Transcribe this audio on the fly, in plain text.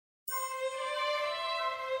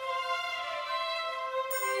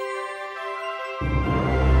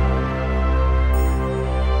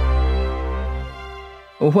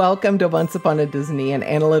Welcome to Once Upon a Disney, an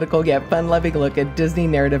analytical yet fun-loving look at Disney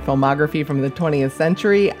narrative filmography from the 20th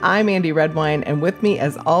century. I'm Andy Redwine, and with me,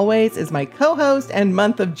 as always, is my co-host and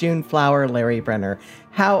month of June flower, Larry Brenner.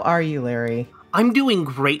 How are you, Larry? I'm doing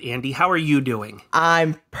great, Andy. How are you doing?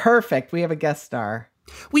 I'm perfect. We have a guest star.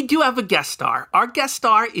 We do have a guest star. Our guest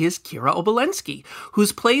star is Kira Obolensky,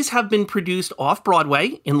 whose plays have been produced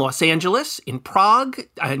off-Broadway in Los Angeles, in Prague,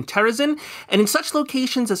 and Terezin, and in such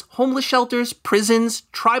locations as homeless shelters, prisons,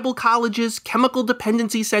 tribal colleges, chemical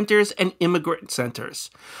dependency centers, and immigrant centers.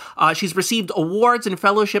 She's received awards and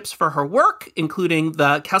fellowships for her work, including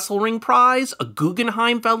the Kesselring Prize, a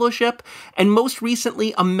Guggenheim Fellowship, and most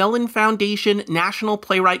recently a Mellon Foundation National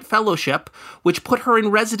Playwright Fellowship, which put her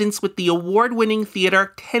in residence with the award-winning theater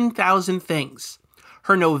 10,000 Things.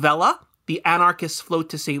 Her novella, The Anarchists Float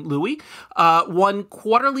to St. Louis, won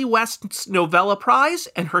Quarterly West's Novella Prize,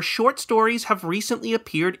 and her short stories have recently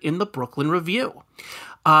appeared in the Brooklyn Review.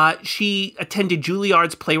 She attended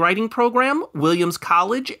Juilliard's playwriting program, Williams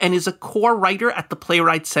College, and is a core writer at the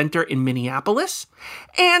Playwright Center in Minneapolis.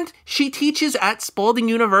 And she teaches at Spalding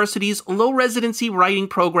University's low residency writing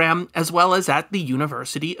program, as well as at the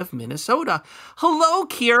University of Minnesota. Hello,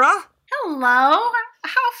 Kira. Hello.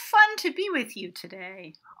 How fun to be with you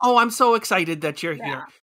today. Oh, I'm so excited that you're here.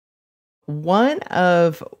 One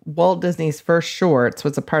of Walt Disney's first shorts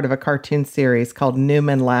was a part of a cartoon series called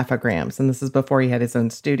Newman Laugh-O-Grams, and this is before he had his own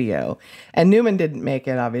studio. And Newman didn't make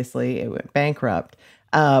it, obviously. It went bankrupt.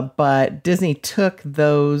 But Disney took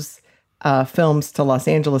those films to Los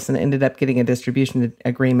Angeles and ended up getting a distribution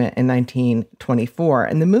agreement in 1924.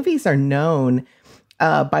 And the movies are known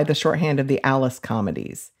by the shorthand of the Alice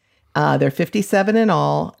comedies. They're 57 in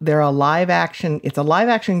all. It's a live action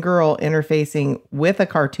girl interfacing with a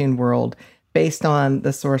cartoon world based on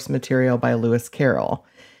the source material by Lewis Carroll.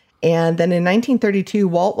 And then in 1932,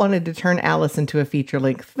 Walt wanted to turn Alice into a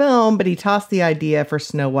feature-length film, but he tossed the idea for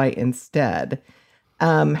Snow White instead.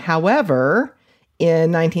 However,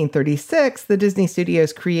 in 1936, the Disney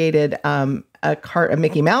Studios created a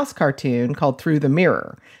Mickey Mouse cartoon called Through the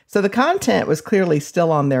Mirror. So the content was clearly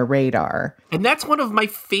still on their radar. And that's one of my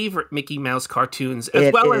favorite Mickey Mouse cartoons,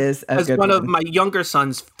 as well as one of my younger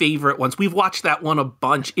son's favorite ones. We've watched that one a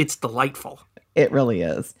bunch. It's delightful. It really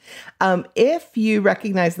is. If you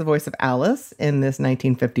recognize the voice of Alice in this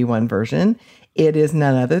 1951 version, it is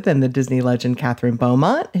none other than the Disney legend Catherine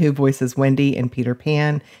Beaumont, who voices Wendy in Peter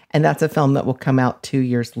Pan. And that's a film that will come out 2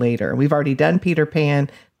 years later. We've already done Peter Pan,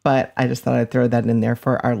 but I just thought I'd throw that in there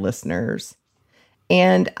for our listeners.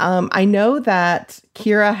 And I know that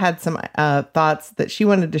Kira had some thoughts that she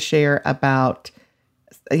wanted to share about,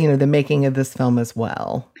 the making of this film as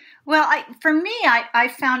well. Well, I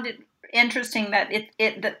found it interesting that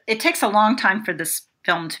it takes a long time for this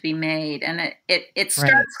film to be made, and it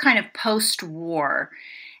starts kind of post-war,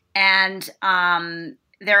 and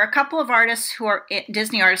there are a couple of artists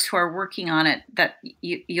Disney artists who are working on it that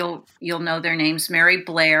you'll know their names. Mary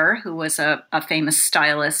Blair, who was a famous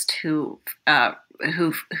stylist who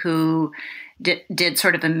did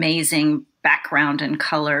sort of amazing background and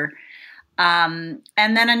color. And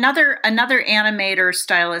then another animator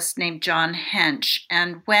stylist named John Hench.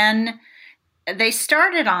 And when they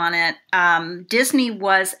started on it, Disney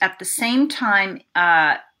was at the same time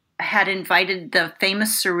had invited the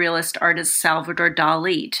famous surrealist artist Salvador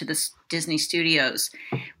Dali to the Disney Studios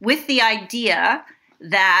with the idea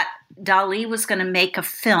that Dali was going to make a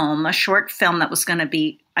short film that was going to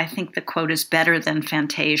be, I think the quote is, better than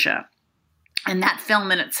Fantasia. And that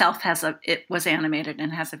film in itself it was animated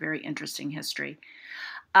and has a very interesting history.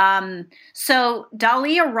 So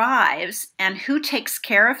Dali arrives, and who takes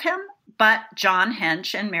care of him but John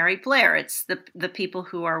Hench and Mary Blair? It's the people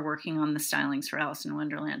who are working on the stylings for Alice in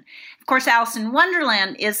Wonderland. Of course, Alice in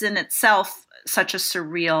Wonderland is in itself such a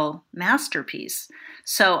surreal masterpiece.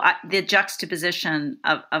 So the juxtaposition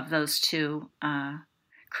of those two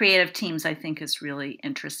creative teams, I think, is really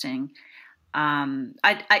interesting.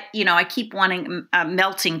 I keep wanting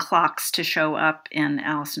melting clocks to show up in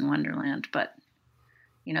Alice in Wonderland, but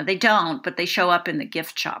they don't. But they show up in the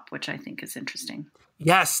gift shop, which I think is interesting.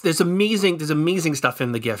 Yes, there's amazing stuff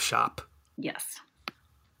in the gift shop. Yes.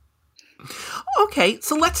 Okay,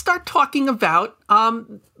 so let's start talking about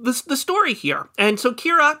the story here. And so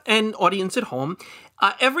Kira and audience at home,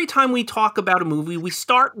 every time we talk about a movie, we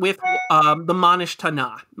start with the Manish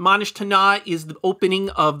Tana. Manish Tana is the opening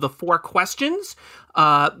of the 4 questions,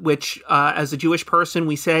 which as a Jewish person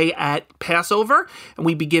we say at Passover, and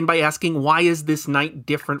we begin by asking, why is this night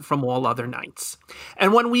different from all other nights?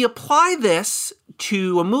 And when we apply this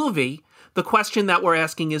to a movie, the question that we're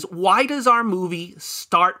asking is, why does our movie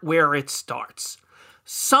start where it starts?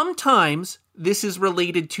 Sometimes this is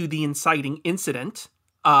related to the inciting incident.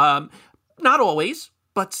 Not always,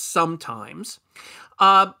 but sometimes.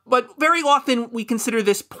 But very often we consider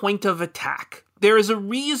this point of attack. There is a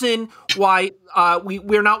reason why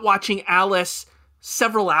we're not watching Alice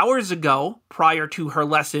several hours ago prior to her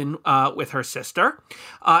lesson with her sister.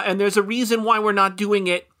 And there's a reason why we're not doing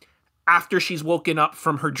it after she's woken up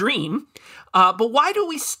from her dream. But why do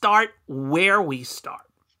we start where we start?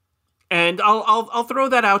 And I'll throw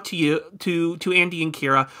that out to you, to Andy and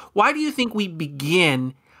Kira. Why do you think we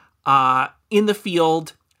begin in the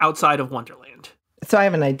field outside of Wonderland? So I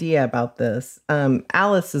have an idea about this.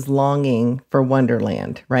 Alice is longing for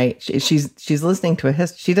Wonderland, right? She's listening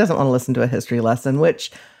to she doesn't want to listen to a history lesson,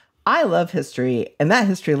 which I love history, and that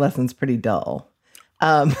history lesson's pretty dull.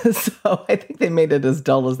 So I think they made it as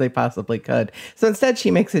dull as they possibly could. So instead,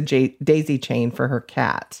 she makes a daisy chain for her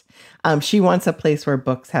cat. She wants a place where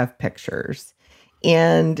books have pictures.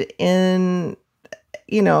 And in,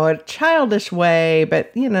 a childish way,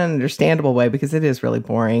 but, an understandable way, because it is really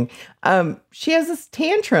boring. She has this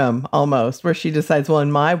tantrum almost where she decides, well,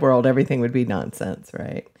 in my world, everything would be nonsense,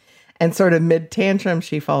 right? And sort of mid-tantrum,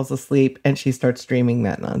 she falls asleep and she starts dreaming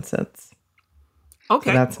that nonsense. Okay.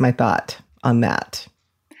 So that's my thought on that.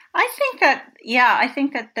 I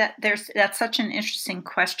think that that's such an interesting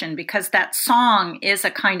question, because that song is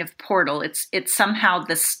a kind of portal. It's somehow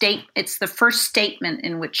it's the first statement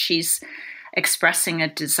in which she's expressing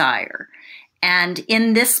a desire. And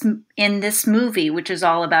in this movie, which is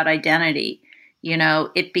all about identity,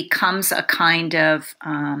 it becomes a kind of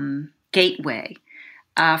gateway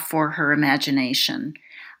for her imagination.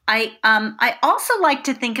 I also like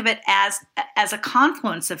to think of it as a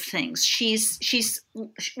confluence of things.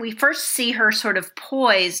 We first see her sort of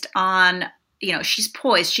poised on, she's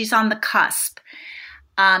poised. She's on the cusp.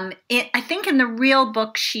 I think in the real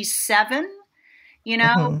book she's 7.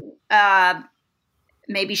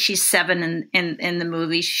 Maybe she's 7 in the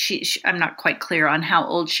movie. I'm not quite clear on how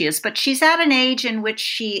old she is, but she's at an age in which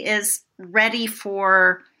she is ready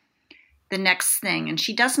for the next thing. And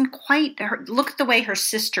she doesn't quite look at the way her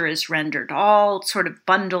sister is rendered, all sort of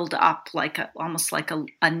bundled up almost like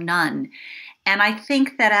a nun. And I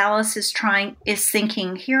think that Alice is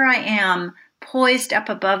thinking, here I am poised up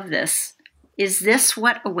above this. Is this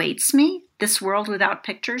what awaits me? This world without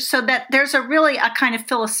pictures? So that there's a kind of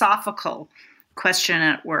philosophical question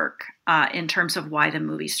at work in terms of why the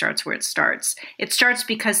movie starts where it starts. It starts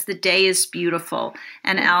because the day is beautiful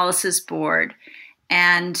and Alice is bored.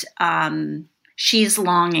 And she's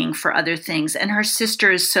longing for other things. And her sister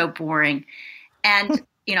is so boring. And,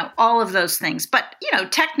 all of those things. But,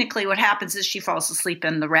 technically what happens is she falls asleep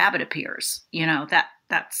and the rabbit appears.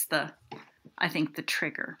 That's I think, the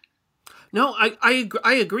trigger. No, I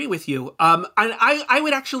agree with you. I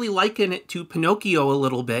would actually liken it to Pinocchio a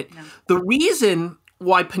little bit. No. The reason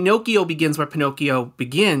why Pinocchio begins where Pinocchio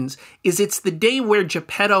begins is it's the day where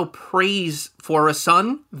Geppetto prays for a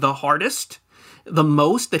son the hardest, the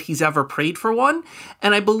most that he's ever prayed for one.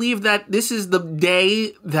 And I believe that this is the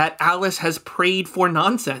day that Alice has prayed for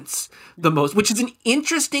nonsense the most, which is an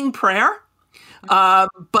interesting prayer.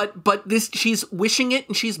 But she's wishing it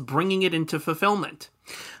and she's bringing it into fulfillment.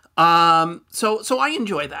 So I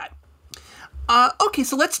enjoy that. Okay,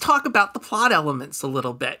 so let's talk about the plot elements a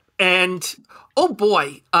little bit. And oh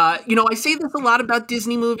boy, I say this a lot about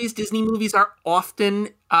Disney movies. Disney movies are often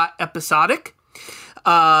episodic.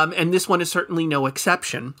 And this one is certainly no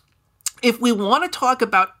exception. If we want to talk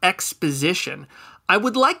about exposition, I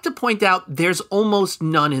would like to point out there's almost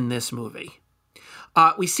none in this movie.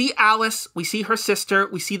 We see Alice, we see her sister,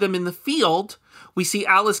 we see them in the field, we see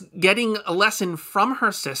Alice getting a lesson from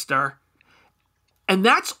her sister, and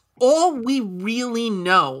that's all we really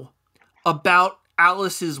know about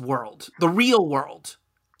Alice's world, the real world,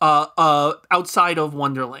 outside of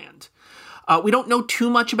Wonderland. We don't know too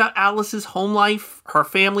much about Alice's home life, her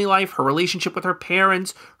family life, her relationship with her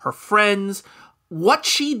parents, her friends, what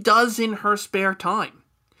she does in her spare time.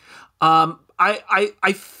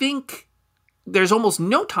 I think there's almost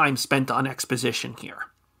no time spent on exposition here,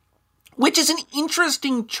 which is an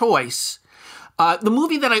interesting choice. The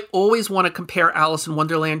movie that I always want to compare Alice in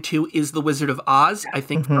Wonderland to is The Wizard of Oz, I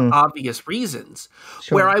think for obvious reasons,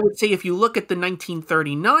 where I would say if you look at the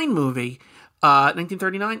 1939 movie,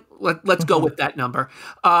 1939? Let's go with that number.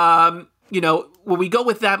 When we go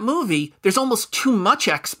with that movie, there's almost too much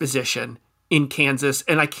exposition in Kansas,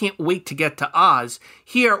 and I can't wait to get to Oz.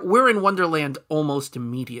 Here, we're in Wonderland almost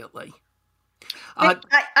immediately.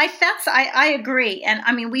 I agree. And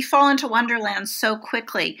I mean, we fall into Wonderland so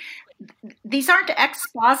quickly. these aren't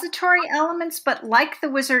expository elements, but like the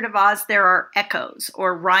Wizard of Oz, there are echoes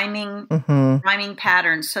or rhyming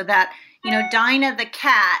patterns, so that, Dinah the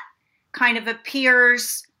cat kind of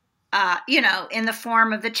appears, in the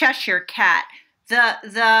form of the Cheshire Cat.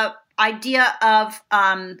 The idea of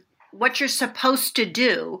what you're supposed to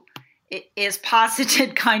do is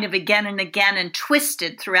posited kind of again and again and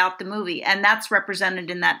twisted throughout the movie. And that's represented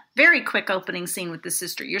in that very quick opening scene with the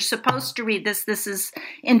sister. You're supposed to read this. This is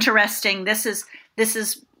interesting. This is,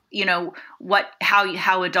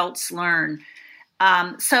 how adults learn.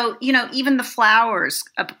 So, even the flowers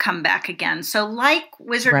come back again. So like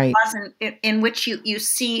Wizard of Oz, in which you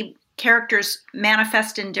see characters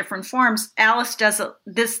manifest in different forms, Alice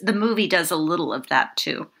the movie does a little of that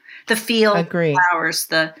too. The field, the flowers,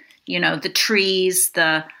 the trees,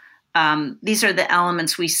 these are the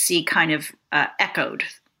elements we see kind of echoed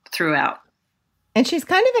throughout. And she's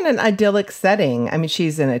kind of in an idyllic setting. I mean,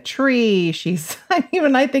 she's in a tree.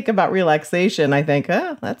 When I think about relaxation, I think,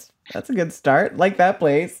 that's a good start. Like that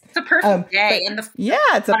place. It's a perfect day.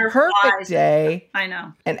 It's a perfect day. I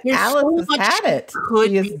know. And Alice has had it.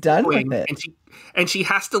 She is done with it. And she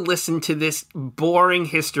has to listen to this boring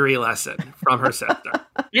history lesson from her sister.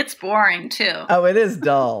 It's boring too. Oh, it is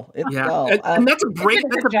dull. It's dull. And that's a brave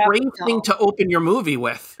thing to open your movie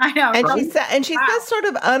with. I know. And she says sort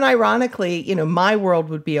of unironically, my world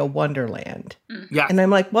would be a wonderland. Yeah. And I'm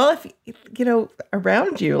like, well, if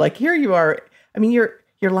around you, like here you are, I mean, you're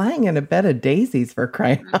lying in a bed of daisies, for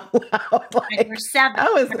crying out loud. Like, you're 7.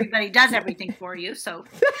 Everybody does everything for you. So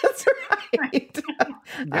that's right.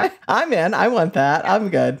 I'm in. I want that. I'm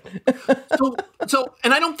good. So,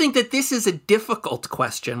 and I don't think that this is a difficult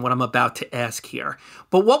question, what I'm about to ask here.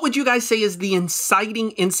 But what would you guys say is the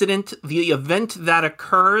inciting incident, the event that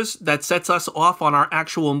occurs that sets us off on our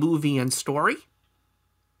actual movie and story?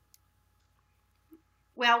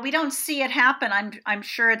 Well, we don't see it happen. I'm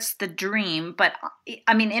sure it's the dream, but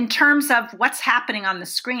I mean, in terms of what's happening on the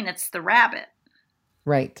screen, it's the rabbit.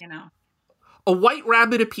 Right. A white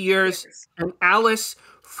rabbit appears, and Alice,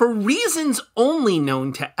 for reasons only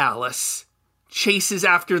known to Alice, chases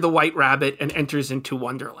after the white rabbit and enters into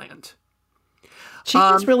Wonderland. She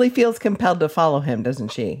just really feels compelled to follow him,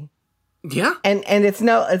 doesn't she? Yeah. And it's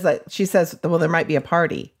like she says, well, there might be a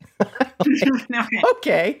party.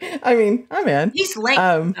 Okay. I mean, I'm in. He's late.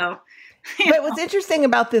 But what's interesting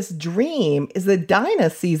about this dream is that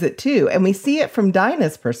Dinah sees it too. And we see it from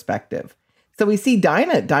Dinah's perspective. So we see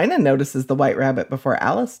Dinah notices the white rabbit before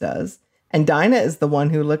Alice does. And Dinah is the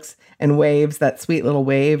one who looks and waves that sweet little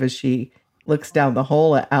wave as she looks down the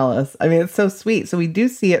hole at Alice. I mean, it's so sweet. So we do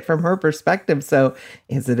see it from her perspective. So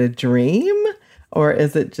is it a dream or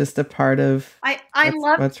is it just a part of I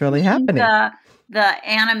love what's really happening? The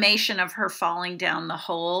animation of her falling down the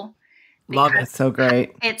hole. Love it. It's so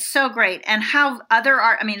great. It's so great. And how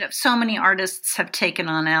so many artists have taken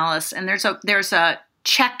on Alice. And there's a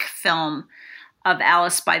Czech film of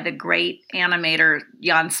Alice by the great animator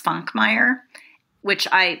Jan Svankmajer, which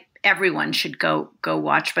everyone should go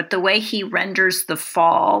watch. But the way he renders the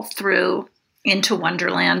fall through into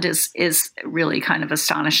Wonderland is really kind of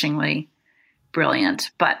astonishingly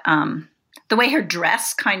brilliant. But the way her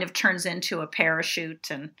dress kind of turns into a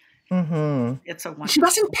parachute, and it's a wonderful. She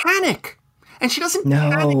doesn't panic, and she doesn't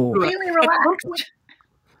panic. Really relaxed.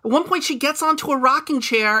 At one point, she gets onto a rocking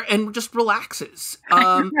chair and just relaxes.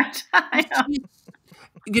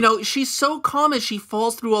 She's so calm as she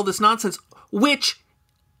falls through all this nonsense, which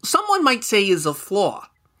someone might say is a flaw.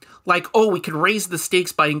 Like, we could raise the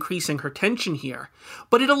stakes by increasing her tension here.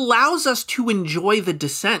 But it allows us to enjoy the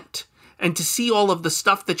descent and to see all of the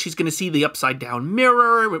stuff that she's going to see, the upside down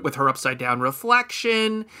mirror with her upside down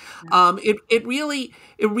reflection. It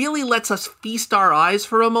really lets us feast our eyes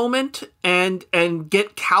for a moment and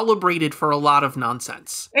get calibrated for a lot of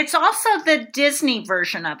nonsense. It's also the Disney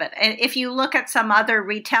version of it. And if you look at some other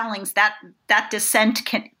retellings, that descent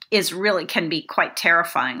can be quite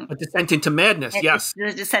terrifying. A descent into madness, yes.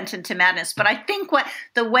 The descent into madness. But I think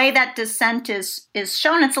the way that descent is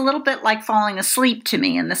shown, it's a little bit like falling asleep to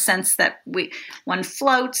me, in the sense that one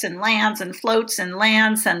floats and lands and floats and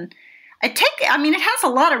lands, and it has a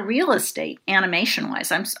lot of real estate animation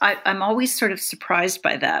wise. I'm always sort of surprised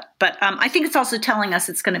by that. But I think it's also telling us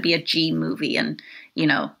it's going to be a G movie, and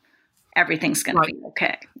everything's going to be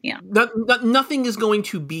okay. Yeah. Nothing is going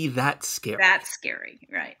to be that scary. That's scary,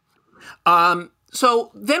 right?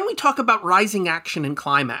 So then we talk about rising action and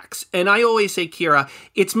climax. And I always say, Kira,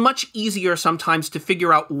 it's much easier sometimes to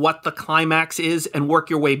figure out what the climax is and work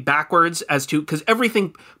your way backwards because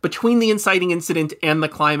everything between the inciting incident and the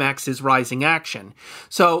climax is rising action.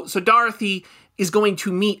 So Dorothy is going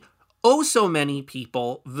to meet oh so many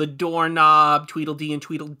people, the doorknob, Tweedledee and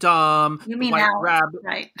Tweedledum, You mean White Alice, Rabbit.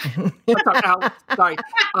 right? Sorry, Alice, sorry.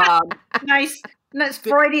 Nice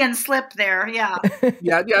Freudian slip there. Yeah.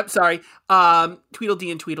 Yeah, sorry.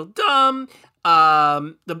 Tweedledee and Tweedledum,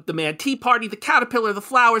 the Mad Tea Party, the Caterpillar, the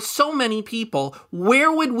Flowers, so many people.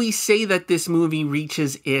 Where would we say that this movie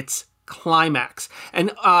reaches its climax?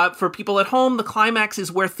 And for people at home, the climax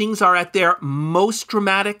is where things are at their most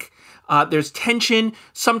dramatic. There's tension.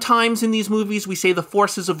 Sometimes in these movies, we say the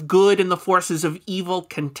forces of good and the forces of evil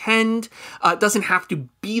contend. It doesn't have to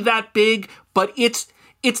be that big, but it's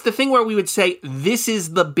the thing where we would say, this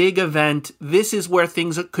is the big event. This is where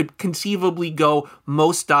things could conceivably go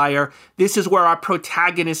most dire. This is where our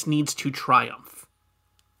protagonist needs to triumph.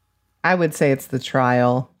 I would say it's the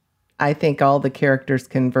trial. I think all the characters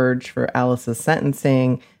converge for Alice's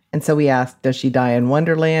sentencing. And so we ask, does she die in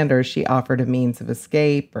Wonderland, or is she offered a means of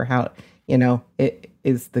escape, or how,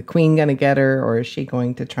 is the queen going to get her, or is she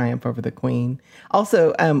going to triumph over the queen?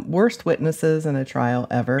 Also, worst witnesses in a trial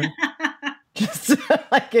ever. Just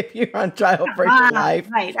like if you're on trial for your life,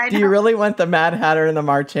 right, do you really want the Mad Hatter and the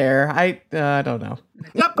March Hare? I don't know.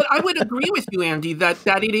 Yeah, but I would agree with you, Andy, that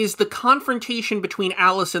it is the confrontation between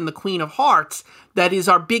Alice and the Queen of Hearts that is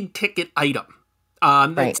our big ticket item.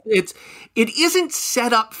 Right. It isn't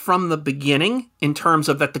set up from the beginning in terms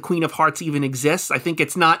of that the Queen of Hearts even exists. I think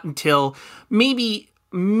it's not until maybe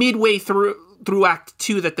midway through Act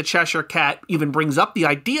 2 that the Cheshire Cat even brings up the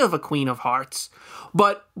idea of a Queen of Hearts.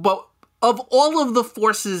 But of all of the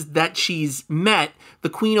forces that she's met, the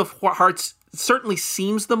Queen of Hearts certainly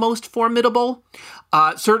seems the most formidable.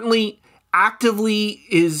 Certainly actively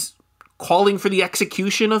is calling for the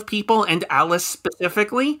execution of people, and Alice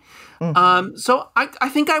specifically. Mm-hmm. So I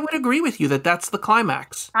think I would agree with you that that's the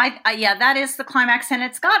climax. Yeah, that is the climax, and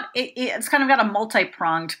it's kind of got a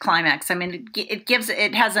multi-pronged climax. I mean,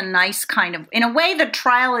 it has a nice kind of, in a way, the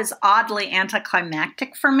trial is oddly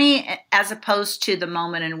anticlimactic for me, as opposed to the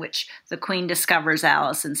moment in which the Queen discovers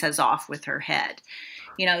Alice and says, "Off with her head."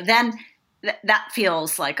 Then that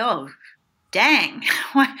feels like, oh, dang.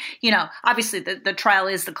 Obviously the trial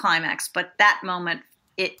is the climax, but that moment,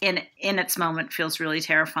 in its moment, feels really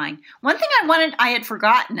terrifying. One thing I had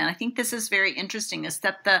forgotten, and I think this is very interesting, is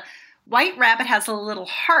that the White Rabbit has a little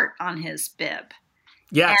heart on his bib.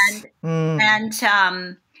 Yes.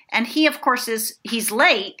 And he, of course, he's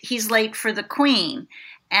late. He's late for the Queen.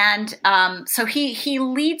 And so he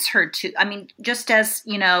leads her to, just as,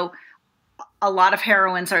 a lot of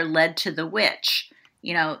heroines are led to the witch.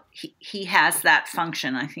 He has that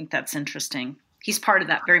function. I think that's interesting. He's part of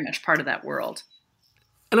that, very much part of that world.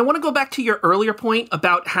 And I want to go back to your earlier point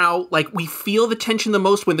about how, we feel the tension the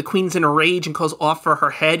most when the Queen's in a rage and calls off for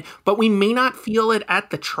her head, but we may not feel it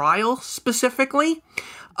at the trial specifically.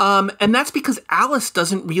 And that's because Alice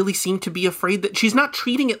doesn't really seem to be afraid that she's not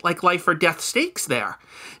treating it like life or death stakes there.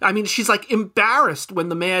 She's embarrassed when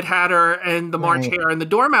the Mad Hatter and the March Hare and the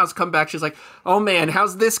Dormouse come back. She's like, oh man,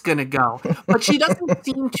 how's this going to go? But she doesn't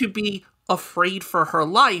seem to be afraid for her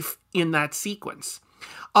life in that sequence.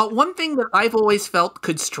 One thing that I've always felt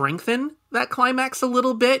could strengthen that climax a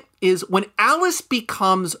little bit is when Alice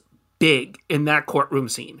becomes big in that courtroom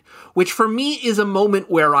scene, which for me is a moment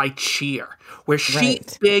where I cheer, where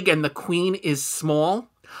she's big and the Queen is small.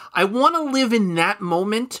 I want to live in that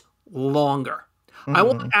moment longer. Mm-hmm. I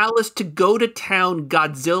want Alice to go to town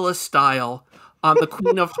Godzilla style on the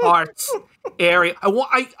Queen of Hearts area.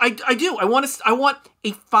 I do. I want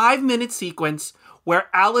a 5-minute sequence where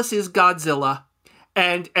Alice is Godzilla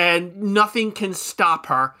and nothing can stop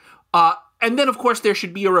her. And then, of course, there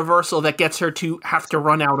should be a reversal that gets her to have to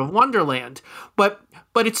run out of Wonderland. But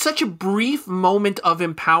it's such a brief moment of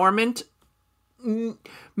empowerment.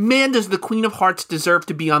 Man, does the Queen of Hearts deserve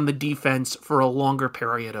to be on the defense for a longer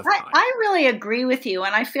period of time. I really agree with you.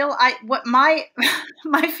 And I feel what my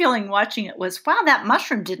feeling watching it was, wow, that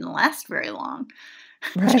mushroom didn't last very long.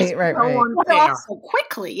 Right. So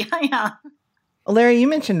quickly. Yeah. Larry, you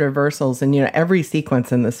mentioned reversals, and every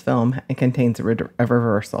sequence in this film contains a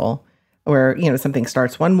reversal, where something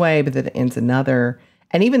starts one way but then it ends another.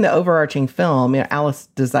 And even the overarching film, Alice's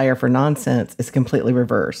desire for nonsense is completely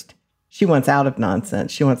reversed. She wants out of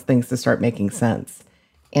nonsense. She wants things to start making sense.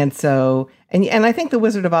 And so, and I think The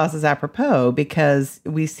Wizard of Oz is apropos, because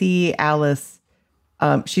we see Alice,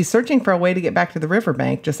 she's searching for a way to get back to the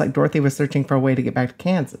riverbank, just like Dorothy was searching for a way to get back to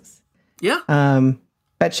Kansas. Yeah.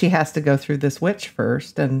 But she has to go through this witch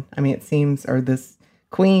first. And it seems, or this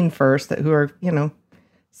queen first, who are,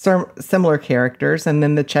 similar characters. And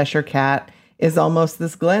then the Cheshire Cat is almost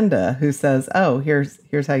this Glinda who says, oh,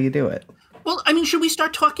 here's how you do it. Well, should we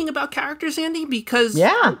start talking about characters, Andy? Because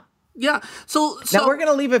yeah. Yeah. So now we're going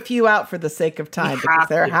to leave a few out for the sake of time because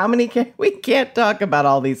there are how many we can't talk about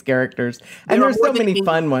all these characters, and there's so many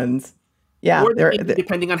fun ones. Yeah,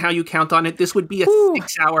 depending on how you count on it, this would be a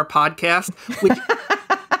 6-hour podcast, which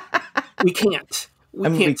we can't.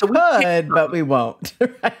 We could, but we won't.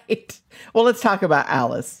 Right? Well, let's talk about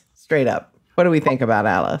Alice straight up. What do we think about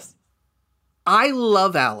Alice? I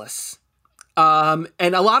love Alice, and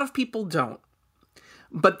a lot of people don't.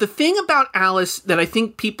 But the thing about Alice that I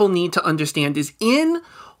think people need to understand is in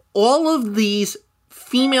all of these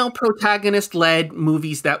female protagonist-led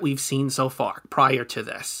movies that we've seen so far prior to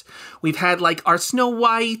this, we've had like our Snow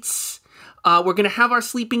Whites, we're going to have our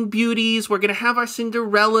Sleeping Beauties, we're going to have our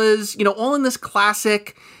Cinderellas, all in this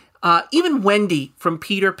classic, even Wendy from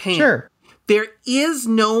Peter Pan. Sure. There is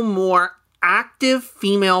no more active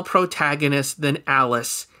female protagonist than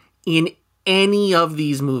Alice in any of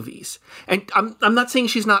these movies. And I'm not saying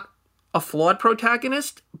she's not a flawed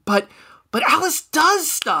protagonist, but Alice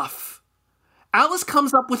does stuff. Alice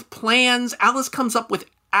comes up with plans. Alice comes up with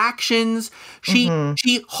actions. She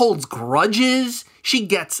holds grudges. She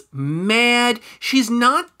gets mad. She's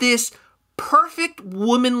not this perfect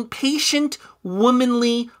woman, patient,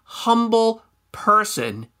 womanly, humble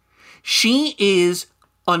person. She is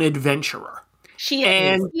an adventurer. She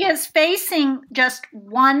is facing just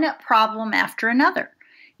one problem after another.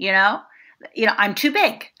 I'm too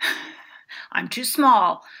big. I'm too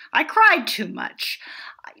small. I cried too much.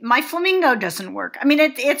 My flamingo doesn't work. I mean,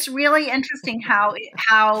 it's really interesting how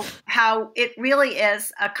it really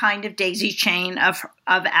is a kind of daisy chain of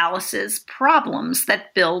Alice's problems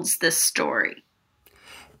that builds this story.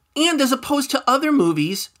 And as opposed to other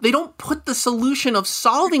movies, they don't put the solution of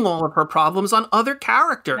solving all of her problems on other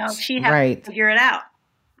characters. No, she has to figure it out.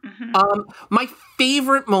 Mm-hmm. My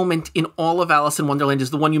favorite moment in all of Alice in Wonderland is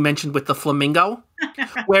the one you mentioned with the flamingo,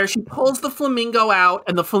 where she pulls the flamingo out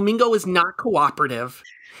and the flamingo is not cooperative.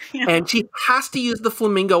 Yeah. And she has to use the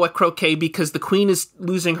flamingo at croquet because the queen is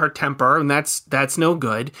losing her temper, and that's no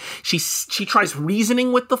good. She tries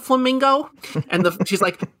reasoning with the flamingo, and she's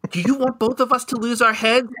like, "Do you want both of us to lose our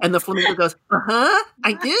heads?" And the flamingo goes,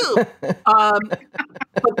 I do. But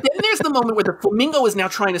then there's the moment where the flamingo is now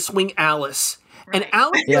trying to swing Alice, and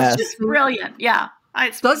Alice is just brilliant. Yeah.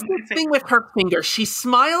 Does this thing with her finger. She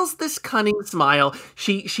smiles this cunning smile.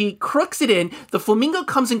 She crooks it in. The flamingo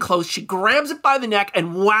comes in close. She grabs it by the neck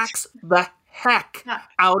and whacks the heck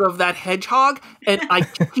out of that hedgehog. And I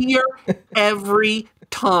tear every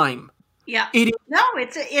time. Yeah.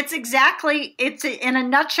 It's exactly, in a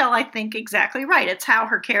nutshell, I think exactly right. It's how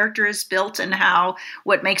her character is built and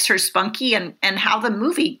what makes her spunky and how the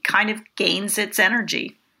movie kind of gains its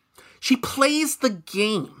energy. She plays the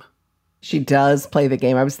game. She does play the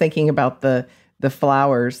game. I was thinking about the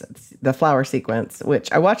flower sequence,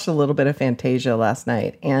 which I watched a little bit of Fantasia last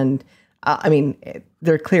night. And I mean,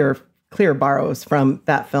 they're clear borrows from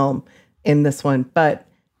that film in this one. But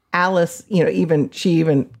Alice, she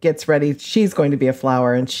even gets ready. She's going to be a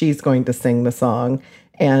flower and she's going to sing the song.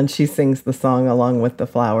 And she sings the song along with the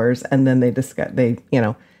flowers. And then they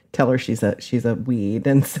tell her she's a weed.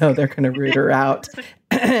 And so they're going to root her out.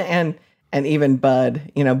 And even Bud,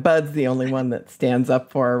 Bud's the only one that stands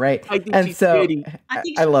up for her, right? I think she's pretty.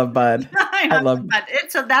 I love Bud. I love Bud.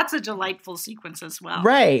 That's a delightful sequence as well.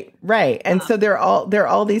 Right. And so there are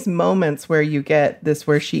all these moments where you get this,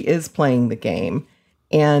 where she is playing the game,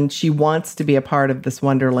 and she wants to be a part of this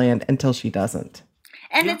Wonderland until she doesn't.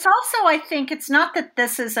 And it's also, I think, it's not that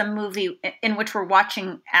this is a movie in which we're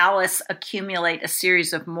watching Alice accumulate a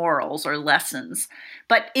series of morals or lessons,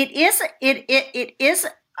 but it is.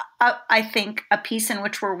 I think a piece in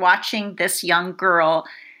which we're watching this young girl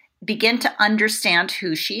begin to understand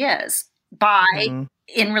who she is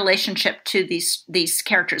in relationship to these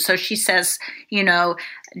characters. So she says, do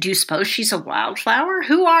you suppose she's a wildflower?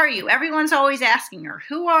 Who are you? Everyone's always asking her,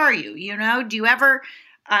 who are you? Do you ever,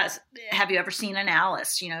 have you ever seen an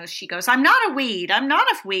Alice? She goes, I'm not a weed. I'm not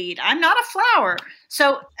a weed. I'm not a flower.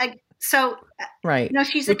 So right.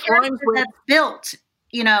 She's a character that's built,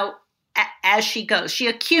 as she goes. She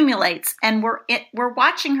accumulates, and we're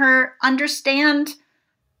watching her understand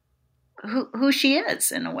who she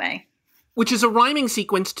is in a way. Which is a rhyming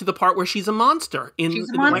sequence to the part where she's a monster in the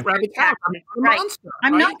White Rabbit House. Right. Monster,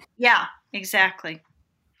 I'm right? not. Yeah, exactly.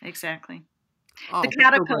 Oh, the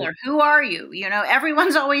caterpillar. So who are you?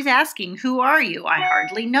 Everyone's always asking, "Who are you?" I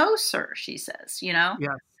hardly know, sir. She says. Yes.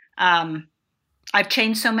 I've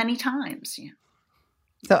changed so many times.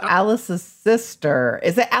 So Alice's sister,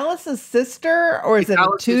 is it Alice's sister or is it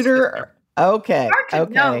a tutor? Sister. Okay.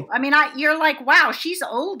 No, I mean, you're like, wow, she's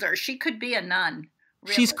older. She could be a nun.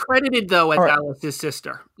 Really. She's credited though as Or- Alice's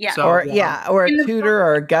sister. Yeah. So, or a In the tutor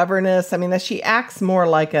or a governess. I mean, that she acts more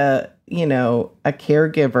like a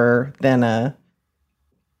caregiver than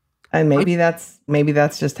and maybe that's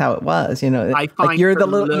just how it was, I like find you're her the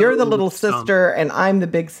little loathsome. sister and I'm the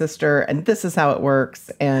big sister and this is how it works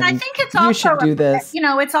and I think it's you also should do this.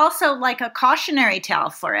 It's also like a cautionary tale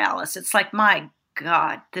for Alice. It's like, my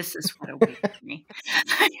God, this is what awaits me.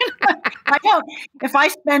 If I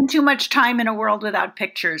spend too much time in a world without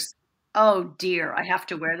pictures, oh dear, I have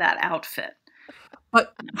to wear that outfit.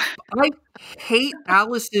 But I hate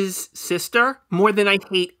Alice's sister more than I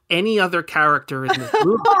hate any other character in this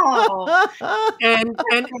movie. Oh, And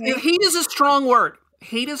hate is a strong word.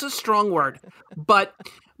 Hate is a strong word. But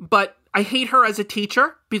I hate her as a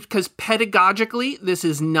teacher because pedagogically this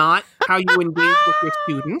is not how you engage with your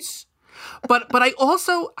students. But I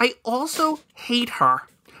also hate her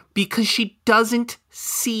because she doesn't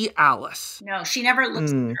see Alice. no, she never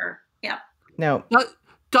looks at her. Yeah. No.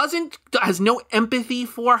 Has no empathy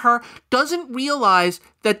for her, doesn't realize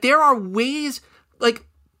that there are ways, like,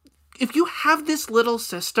 if you have this little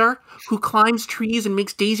sister who climbs trees and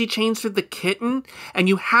makes daisy chains for the kitten, and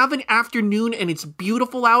you have an afternoon and it's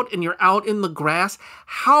beautiful out and you're out in the grass,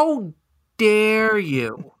 how dare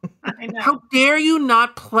you? I know. How dare you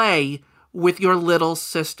not play with your little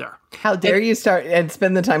sister? How dare you start and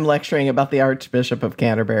spend the time lecturing about the Archbishop of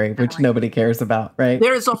Canterbury, which nobody cares about, right?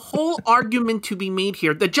 There is a whole argument to be made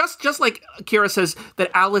here that just like Kira says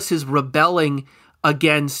that Alice is rebelling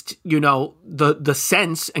against, the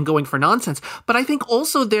sense and going for nonsense. But I think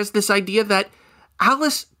also there's this idea that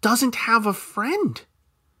Alice doesn't have a friend.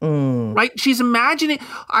 Right? She's imagining,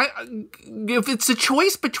 if it's a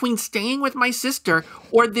choice between staying with my sister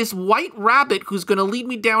or this white rabbit who's going to lead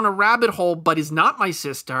me down a rabbit hole but is not my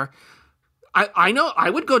sister, I know I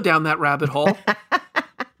would go down that rabbit hole.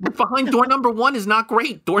 Behind door number 1 is not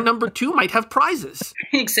great. Door number 2 might have prizes.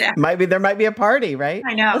 Exactly. There might be a party, right?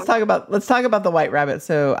 I know. Let's talk about the White Rabbit.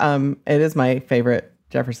 So, it is my favorite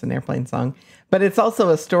Jefferson Airplane song, but it's also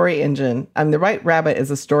a story engine. The White Rabbit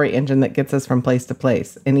is a story engine that gets us from place to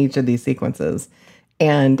place in each of these sequences.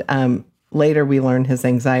 And later we learn his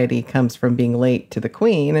anxiety comes from being late to the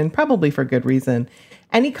Queen, and probably for good reason.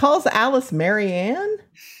 And he calls Alice Marianne.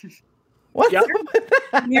 What's Yep. up with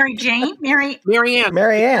that? Mary Jane? Marianne.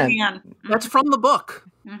 Marianne. That's from the book.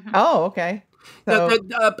 Oh, okay. So,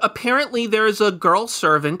 Apparently there's a girl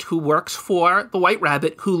servant who works for the White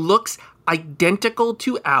Rabbit who looks identical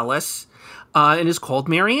to Alice and is called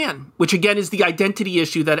Marianne, which again is the identity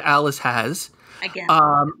issue that Alice has. Again.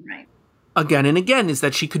 Right. Again and again, is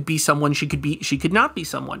that she could be someone, she could not be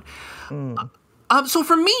someone. So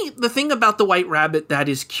for me, the thing about the White Rabbit that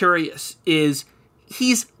is curious is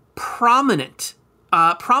he's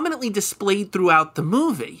prominently displayed throughout the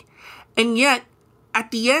movie, and yet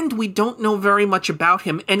at the end we don't know very much about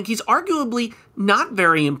him, and he's arguably not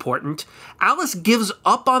very important. Alice gives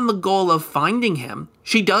up on the goal of finding him.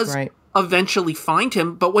 She does eventually find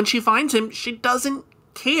him, but when she finds him, she doesn't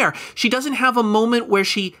care. She doesn't have a moment where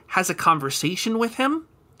she has a conversation with him,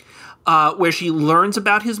 where she learns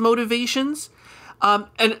about his motivations.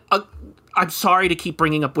 And I'm sorry to keep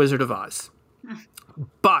bringing up Wizard of Oz,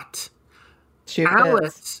 but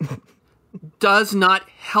Alice does not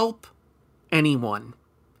help anyone.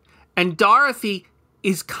 And Dorothy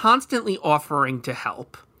is constantly offering to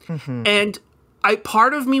help. And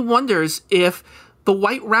part of me wonders if the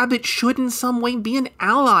White Rabbit should in some way be an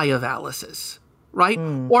ally of Alice's, right?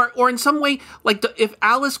 Or in some way, like if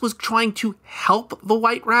Alice was trying to help the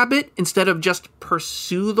White Rabbit instead of just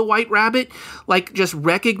pursue the White Rabbit, like just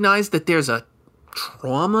recognize that there's a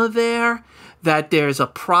trauma there, that there's a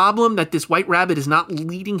problem, that this White Rabbit is not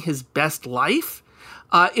leading his best life,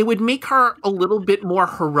 it would make her a little bit more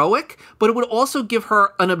heroic, but it would also give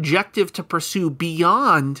her an objective to pursue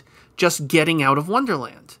beyond just getting out of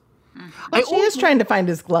Wonderland. But she is trying to find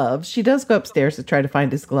his gloves. She does go upstairs to try to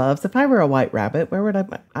find his gloves. If I were a White Rabbit, where would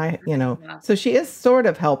I so she is sort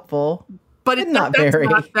of helpful, but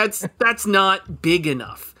that's not big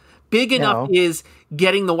enough. Big enough is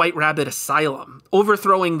getting the White Rabbit asylum,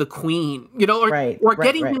 overthrowing the Queen, or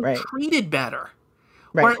getting him treated better,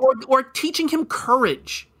 or teaching him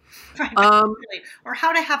courage. Or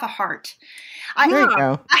how to have a heart. There you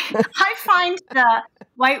go. I find the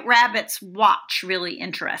White Rabbit's watch really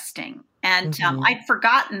interesting. And I'd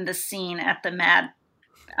forgotten the scene at the Mad.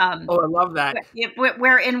 I love that.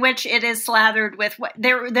 Where in which it is slathered with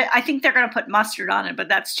I think they're going to put mustard on it, but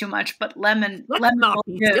that's too much. But lemon. Let's not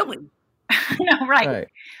be silly. No, right.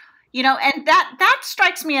 And that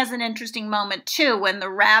strikes me as an interesting moment too, when the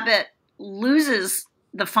rabbit loses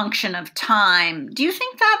the function of time. Do you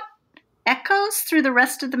think that echoes through the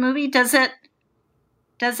rest of the movie? Does it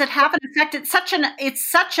have an effect? It's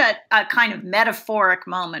such a kind of metaphoric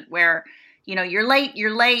moment where, you're late,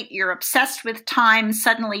 you're obsessed with time,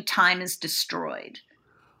 suddenly time is destroyed.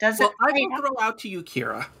 I will throw out to you,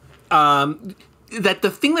 Kira, that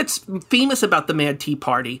the thing that's famous about the Mad Tea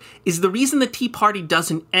Party is the reason the Tea Party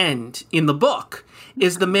doesn't end in the book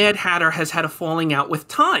is the Mad Hatter has had a falling out with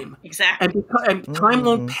time. Exactly. And time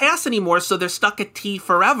won't pass anymore, so they're stuck at tea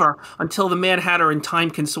forever until the Mad Hatter and time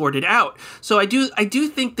can sort it out. So I do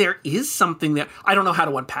think there is something there. I don't know how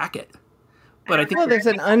to unpack it. But I think there's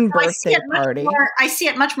an unbirthday party. I see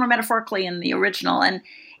it much more metaphorically in the original, and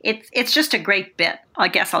it's just a great bit. I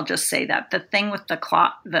guess I'll just say that the thing with the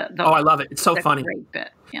clock. I love it. It's so funny. Great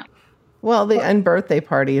bit. Yeah. Well, the unbirthday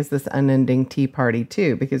party is this unending tea party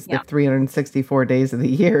too, because the 364 days of the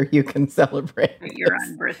year you can celebrate your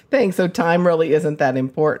unbirthday thing. So time really isn't that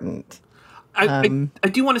important. I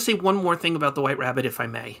do want to say one more thing about the White Rabbit, if I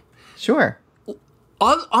may. Sure.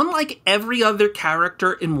 Unlike every other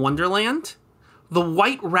character in Wonderland, the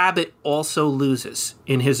White Rabbit also loses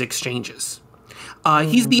in his exchanges.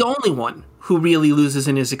 He's the only one who really loses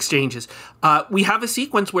in his exchanges. We have a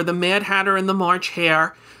sequence where the Mad Hatter and the March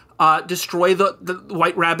Hare destroy the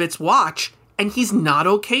White Rabbit's watch, and he's not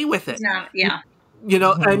okay with it.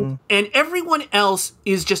 And everyone else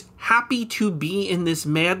is just happy to be in this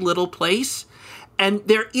mad little place. And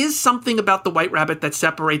there is something about the White Rabbit that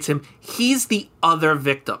separates him. He's the other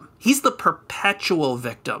victim. He's the perpetual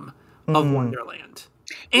victim of Wonderland.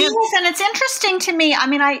 And it's interesting to me. I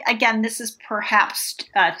mean, this is perhaps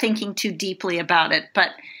thinking too deeply about it, but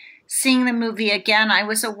seeing the movie again, I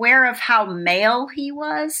was aware of how male he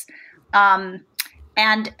was.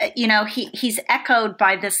 He's echoed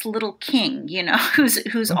by this little king,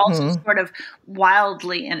 who's also sort of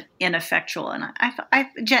wildly ineffectual. And I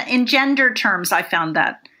in gender terms, I found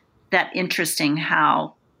that interesting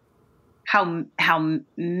how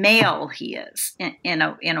male he is in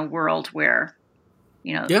a world where,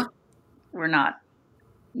 we're not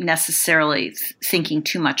necessarily thinking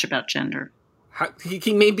too much about gender.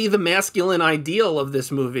 He may be the masculine ideal of this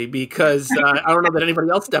movie because I don't know that anybody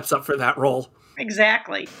else steps up for that role.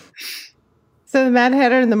 Exactly. So the Mad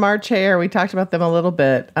Hatter and the March Hare, we talked about them a little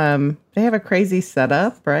bit. They have a crazy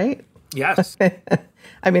setup, right? Yes.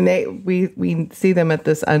 I mean, we see them at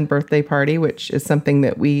this unbirthday party, which is something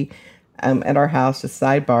that we at our house, just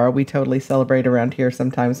sidebar, we totally celebrate around here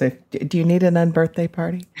sometimes. Do you need an unbirthday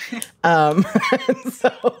party?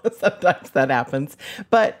 So sometimes that happens.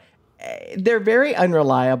 But they're very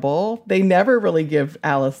unreliable. They never really give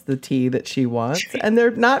Alice the tea that she wants. And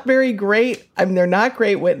they're not very great. I mean, they're not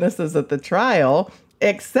great witnesses at the trial,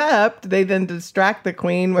 except they then distract the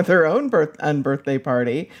queen with her own unbirthday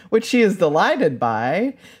party, which she is delighted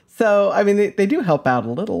by. So, I mean, they do help out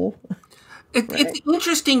a little. It's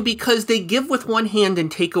interesting because they give with one hand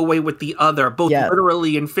and take away with the other, both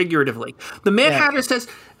literally and figuratively. The Mad Hatter says,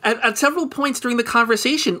 at several points during the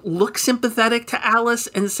conversation, looks sympathetic to Alice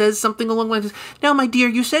and says something along the lines, "Now, my dear,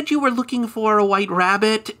 you said you were looking for a white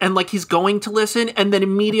rabbit," and like he's going to listen, and then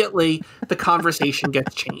immediately the conversation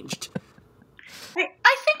gets changed.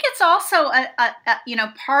 I think it's also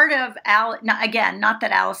a part of Alice. Again, not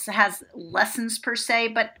that Alice has lessons per se,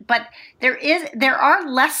 but there are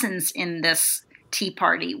lessons in this tea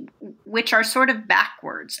party which are sort of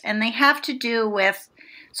backwards, and they have to do with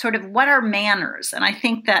sort of what are manners. And I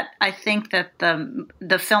think that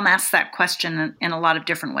the film asks that question in a lot of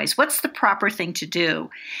different ways. What's the proper thing to do?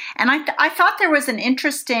 And I thought there was an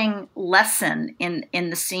interesting lesson in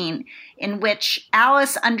the scene in which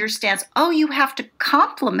Alice understands, you have to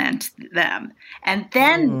compliment them, and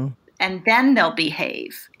then they'll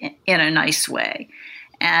behave in a nice way.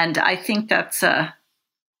 And I think that's an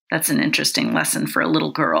interesting lesson for a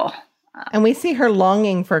little girl. And we see her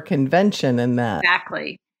longing for convention in that.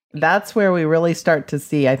 Exactly. That's where we really start to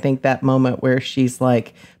see, I think, that moment where she's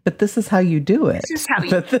like, but this is how you do it. This is how you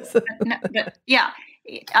do it. Yeah.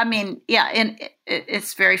 I mean, and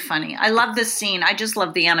it's very funny. I love this scene. I just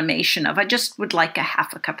love the animation of, I just would like a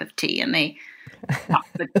half a cup of tea. And they pop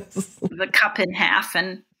the cup in half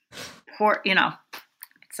and pour,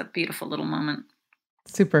 it's a beautiful little moment.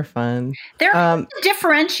 Super fun. They're hard to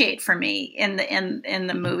differentiate for me in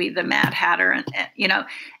the movie, The Mad Hatter, and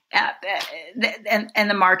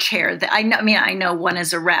the March Hare. I know one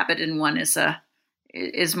is a rabbit and one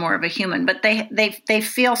is more of a human, but they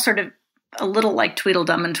feel sort of a little like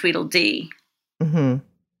Tweedledum and Tweedledee. Mm-hmm.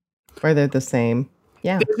 Or they're the same.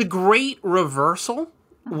 Yeah. There's a great reversal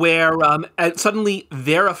where suddenly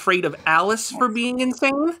they're afraid of Alice for being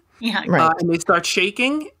insane. Yeah. Right. And they start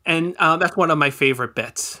shaking, and that's one of my favorite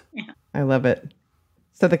bits. Yeah. I love it.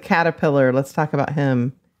 So the caterpillar, let's talk about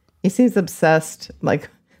him. He seems obsessed, like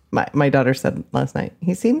my daughter said last night.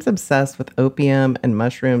 He seems obsessed with opium and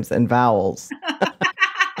mushrooms and vowels.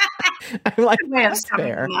 I'm like, that's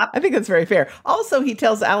fair. I think that's very fair. Also, he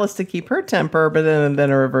tells Alice to keep her temper, but then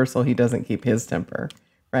a reversal, he doesn't keep his temper,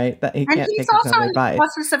 right? That he can't take his own advice. In the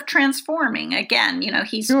process of transforming. Again,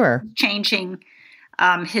 he's changing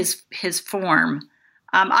his form.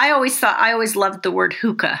 I always loved the word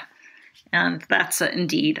hookah, and that's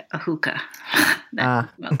indeed a hookah that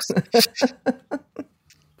smokes.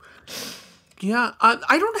 Yeah,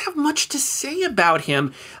 I don't have much to say about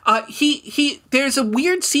him. There's a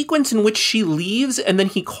weird sequence in which she leaves and then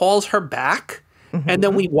he calls her back, and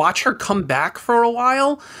then we watch her come back for a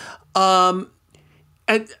while. And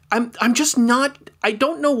I'm just not. I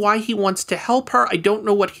don't know why he wants to help her. I don't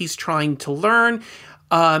know what he's trying to learn.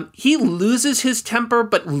 He loses his temper,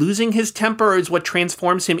 but losing his temper is what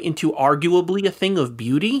transforms him into arguably a thing of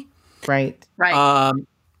beauty. Right.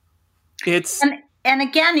 It's. And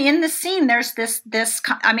again, in the scene, there's this.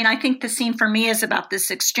 I mean, I think the scene for me is about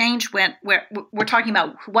this exchange where we're talking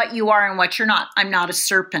about what you are and what you're not. I'm not a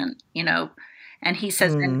serpent, And he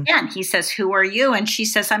says, and again, he says, "Who are you?" And she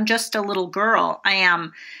says, "I'm just a little girl. I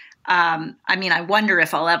am." I wonder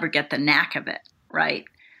if I'll ever get the knack of it, right?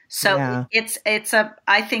 So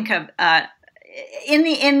I think of in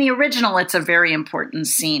the original, it's a very important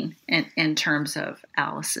scene in terms of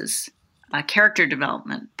Alice's character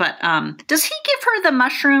development. But does he give her the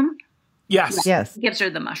mushroom? Yes. He gives her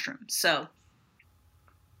the mushroom. So.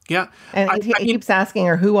 Yeah. And he keeps asking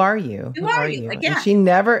her, who are you? Who are you? Again. And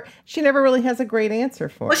she never really has a great answer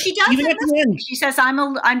for it. Well, she does. Even at the end. She says,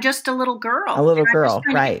 I'm just a little girl. A little girl,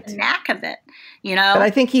 right. The knack of it, But I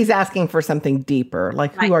think he's asking for something deeper.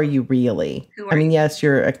 Like, who are you really? Yes,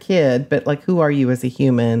 you're a kid, but like, who are you as a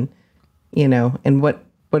human? And what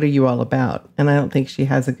are you all about? And I don't think she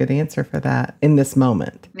has a good answer for that in this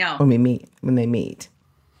moment. No. When they meet.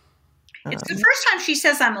 It's the first time she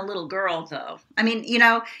says I'm a little girl, though. I mean,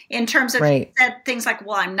 in terms of she said things like,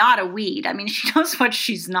 well, I'm not a weed. I mean, she knows what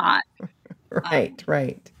she's not. Right.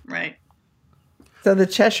 Right. So the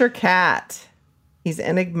Cheshire Cat, he's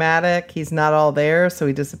enigmatic. He's not all there, so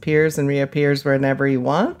he disappears and reappears whenever he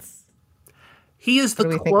wants. He is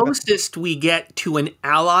the closest we get to an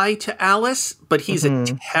ally to Alice, but he's a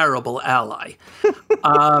terrible ally.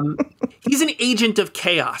 He's an agent of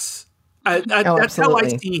chaos. That's how I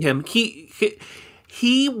see him.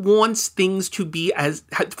 He wants things to be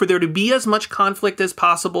for there to be as much conflict as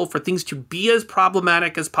possible, for things to be as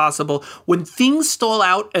problematic as possible. When things stall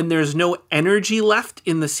out and there's no energy left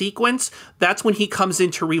in the sequence, that's when he comes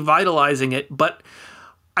into revitalizing it. But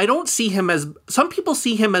I don't see him some people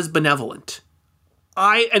see him as benevolent.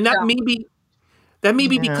 That may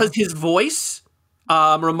be because his voice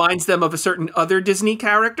reminds them of a certain other Disney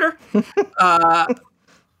character.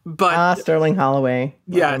 But Sterling Holloway.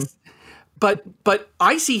 Yes. But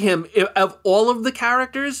I see him, of all of the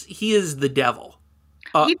characters, he is the devil.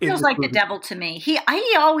 He feels like the devil to me. He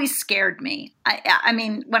always scared me. I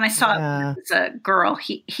mean, when I saw him as a girl,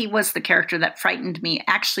 he was the character that frightened me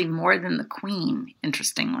actually more than the Queen,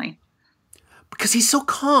 interestingly. Because he's so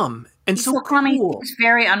calm and so cool. He's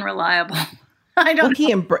very unreliable. I don't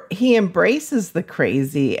know. He embraces the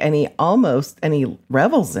crazy and he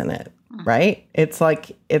revels in it. Right? It's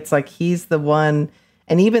like he's the one,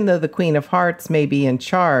 and even though the Queen of Hearts may be in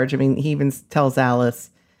charge, I mean, he even tells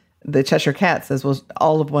Alice, the Cheshire Cat says, well,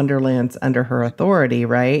 all of Wonderland's under her authority,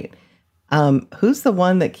 right? Who's the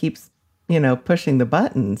one that keeps, pushing the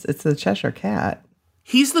buttons? It's the Cheshire Cat.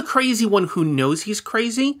 He's the crazy one who knows he's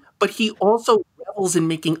crazy, but he also revels in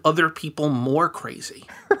making other people more crazy.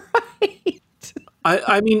 Right.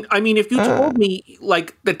 I mean, if you told me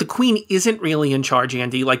like that the Queen isn't really in charge,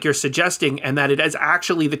 Andy, like you're suggesting, and that it is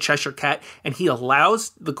actually the Cheshire Cat, and he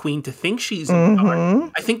allows the Queen to think she's in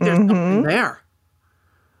charge, I think there's something there.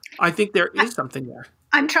 I think there is something there.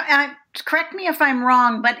 I'm trying. Correct me if I'm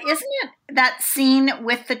wrong, but isn't it that scene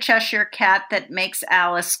with the Cheshire Cat that makes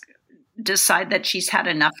Alice decide that she's had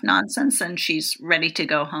enough nonsense and she's ready to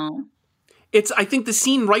go home? I think the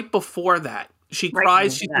scene right before that. She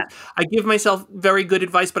cries. She says, I give myself very good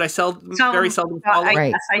advice, but I very seldom follow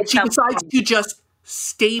it. She decides to just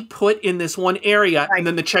stay put in this one area, and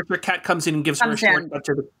then the Cheshire Cat comes in and gives her a shortcut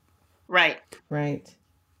to the... Right.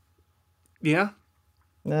 Yeah.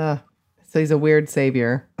 So he's a weird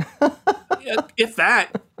savior. If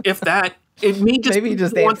that. It may just, maybe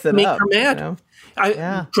just want to make her mad.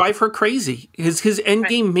 Drive her crazy. His end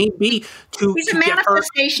game may be to He's a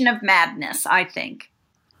manifestation of madness, I think.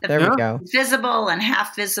 There we go. Visible and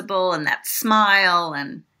half visible, and that smile,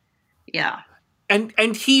 and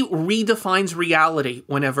And he redefines reality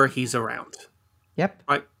whenever he's around. Yep.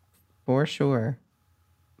 Right. For sure.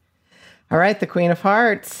 All right, the Queen of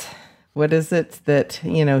Hearts. What is it that,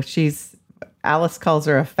 Alice calls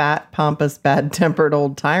her a fat, pompous, bad-tempered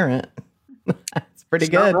old tyrant. That's pretty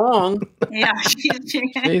good. Not wrong. Yeah,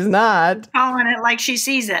 She's not. Calling it like she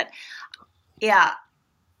sees it. Yeah.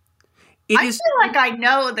 I feel like I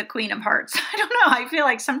know the Queen of Hearts. I don't know. I feel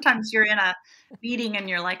like sometimes you're in a meeting and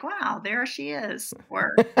you're like, wow, there she is.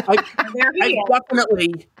 Or there he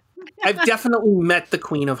is. I've definitely met the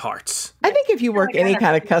Queen of Hearts. I think if you work any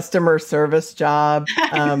kind of customer service job,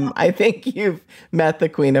 I think you've met the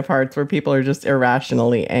Queen of Hearts, where people are just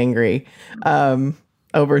irrationally angry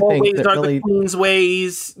over things that really the Queen's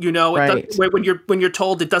ways. Right. When you're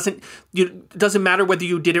told it doesn't matter whether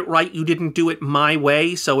you did it right, you didn't do it my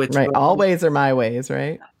way. So it's right. All ways are my ways,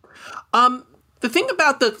 right? The thing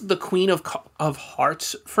about the Queen of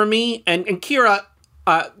Hearts for me, and Kira.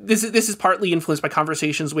 This is partly influenced by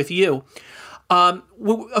conversations with you.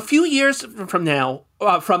 A few years from now,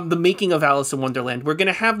 from the making of Alice in Wonderland, we're going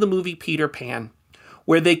to have the movie Peter Pan,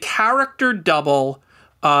 where they character double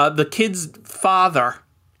the kid's father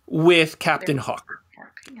with Captain Hook.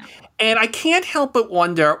 Yeah. And I can't help but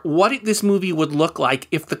wonder what this movie would look like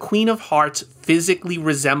if the Queen of Hearts physically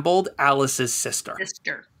resembled Alice's sister.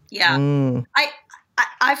 Yeah.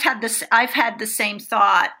 I've had the same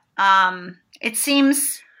thought. It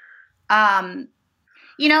seems, in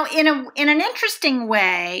an interesting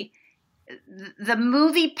way, the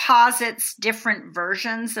movie posits different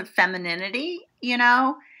versions of femininity,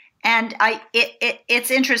 and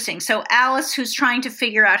it's interesting. So Alice, who's trying to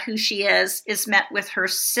figure out who she is met with her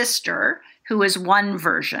sister, who is one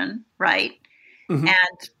version, right? Mm-hmm.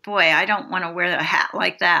 And boy, I don't want to wear a hat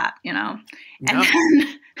like that, No.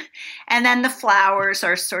 And then the flowers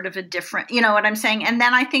are sort of a different, you know what I'm saying? And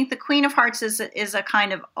then I think the Queen of Hearts is a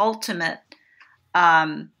kind of ultimate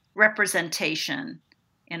representation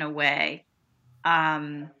in a way.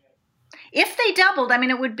 If they doubled,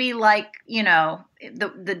 it would be like,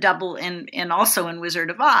 the double in also in Wizard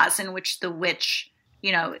of Oz, in which the witch,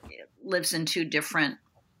 lives in two different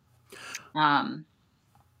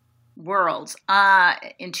worlds,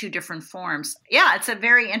 in two different forms. Yeah, it's a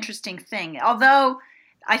very interesting thing. Although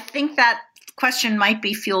I think that question might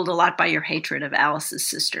be fueled a lot by your hatred of Alice's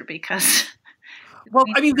sister, because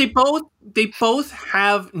they both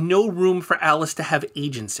have no room for Alice to have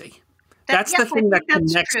agency. That's the thing that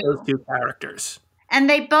connects those two characters. And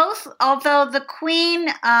they both, although the Queen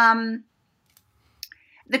has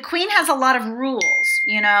a lot of rules,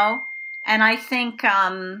 and I think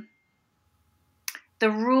the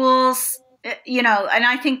rules, and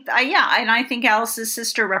I think, and I think Alice's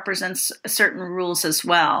sister represents certain rules as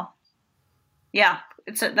well. Yeah,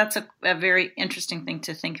 that's a very interesting thing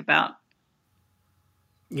to think about.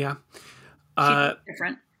 Yeah.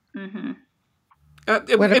 Different. Mm-hmm.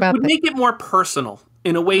 It would make it more personal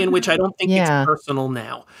in a way in which I don't think it's personal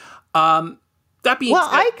now. That being said,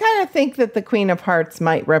 I kind of think that the Queen of Hearts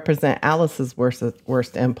might represent Alice's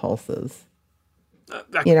worst impulses.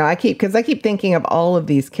 I keep thinking of all of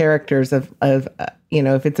these characters of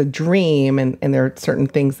if it's a dream and there are certain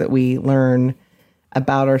things that we learn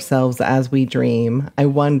about ourselves as we dream. I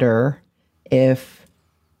wonder if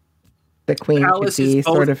the Queen Alice could be is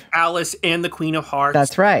both sort of Alice and the Queen of Hearts.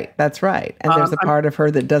 That's right. And there's a part of her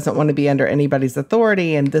that doesn't want to be under anybody's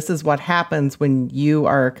authority. And this is what happens when you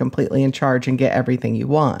are completely in charge and get everything you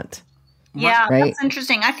want. Yeah, right? That's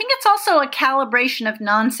interesting. I think it's also a calibration of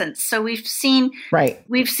nonsense. So we've seen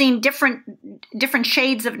different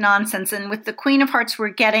shades of nonsense, and with the Queen of Hearts, we're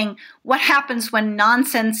getting what happens when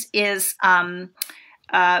nonsense is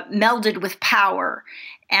melded with power,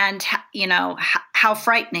 and how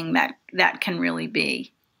frightening that can really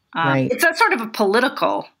be. It's a sort of a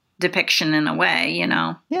political depiction in a way,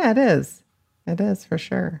 Yeah, it is. It is, for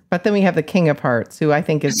sure. But then we have the King of Hearts, who I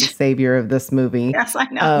think is the savior of this movie. Yes, I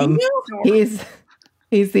know.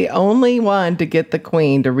 He's the only one to get the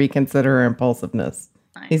Queen to reconsider her impulsiveness.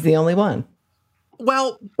 He's the only one.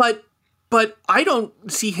 Well, but I don't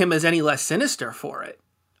see him as any less sinister for it.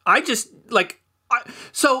 I just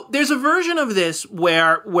so there's a version of this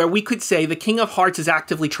where we could say the King of Hearts is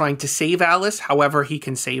actively trying to save Alice, however he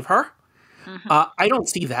can save her. Mm-hmm. I don't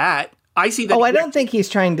see that. I see that. I don't think he's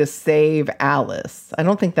trying to save Alice. I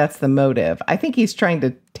don't think that's the motive. I think he's trying to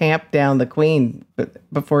tamp down the Queen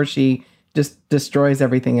before she just destroys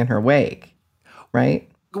everything in her wake.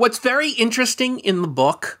 Right? What's very interesting in the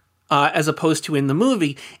book, as opposed to in the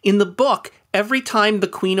movie, in the book, every time the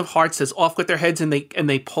Queen of Hearts says off with their heads and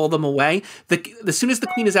they pull them away, as soon as the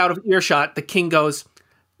Queen is out of earshot, the King goes,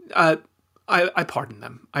 I pardon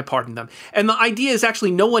them. I pardon them. And the idea is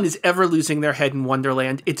actually no one is ever losing their head in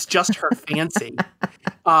Wonderland. It's just her fancy.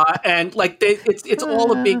 And like it's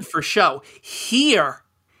all a big for show. Here,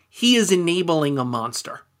 he is enabling a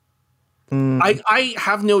monster. I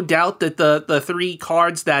have no doubt that the 3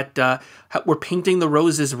 cards that were painting the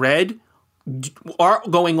roses red are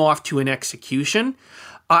going off to an execution.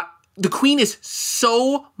 The queen is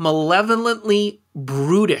so malevolently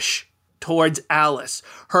brutish towards Alice.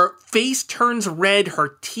 Her face turns red.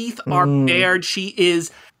 Her teeth are bared. She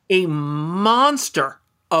is a monster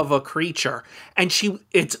of a creature. And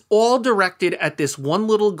it's all directed at this one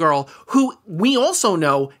little girl who we also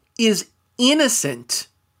know is innocent.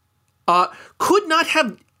 Could not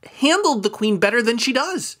have handled the queen better than she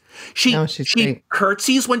does. She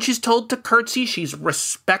curtsies when she's told to curtsy. She's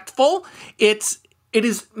respectful. There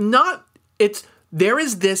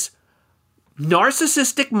is this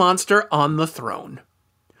narcissistic monster on the throne.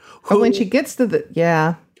 But when she gets to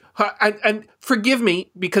and forgive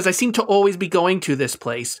me because I seem to always be going to this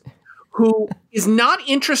place, who is not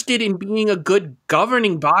interested in being a good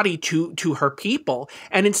governing body to her people,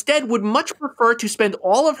 and instead would much prefer to spend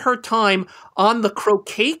all of her time on the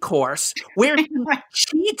croquet course where she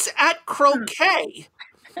cheats at croquet.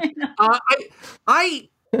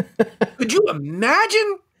 Could you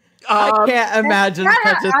imagine? I can't imagine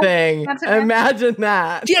such a thing. Imagine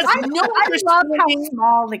that. Yes, I love how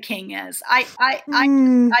small the king is. I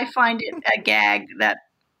find it a gag that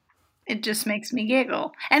it just makes me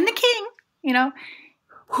giggle. And the king,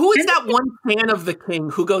 Who is that one fan of the king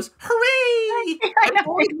who goes, hooray? I've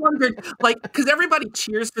always wondered, because everybody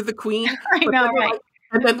cheers for the queen. I know, right?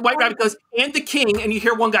 And then White Rabbit goes, and the king, and you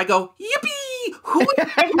hear one guy go, yippee! Who is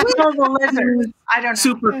Bill the Lizard? I don't know.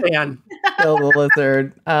 Super fan. Bill the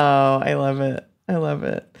Lizard. Oh, I love it. I love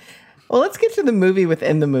it. Well, let's get to the movie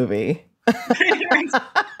within the movie.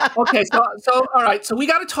 Okay, so all right, so we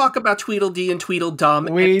got to talk about Tweedledee and Tweedledum.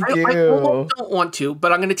 We do. I almost don't want to,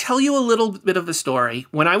 but I'm going to tell you a little bit of the story.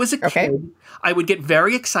 When I was a kid, I would get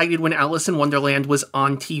very excited when Alice in Wonderland was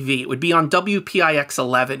on TV. It would be on WPIX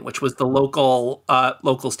 11, which was the local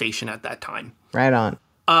station at that time. Right on.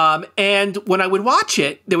 And when I would watch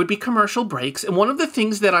it, there would be commercial breaks. And one of the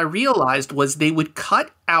things that I realized was they would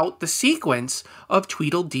cut out the sequence of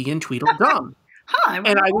Tweedledee and Tweedledum.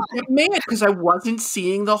 And I would get mad because I wasn't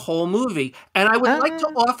seeing the whole movie. And I would like to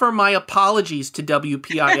offer my apologies to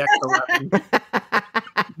WPIX 11.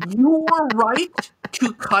 You were right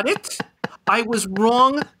to cut it. I was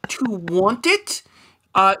wrong to want it.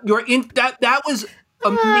 That was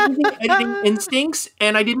amazing editing instincts,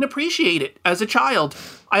 and I didn't appreciate it as a child.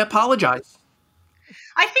 I apologize.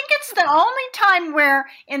 I think it's the only time where,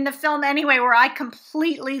 in the film anyway, where I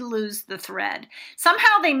completely lose the thread.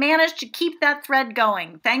 Somehow they managed to keep that thread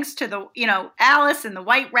going, thanks to the, Alice and the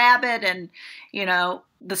White Rabbit and, the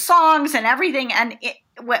songs and everything. And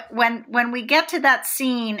when we get to that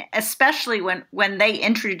scene, especially when they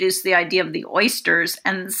introduce the idea of the oysters,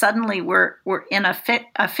 and suddenly we're in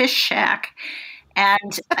a fish shack.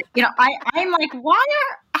 And, I'm like,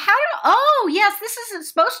 yes, this isn't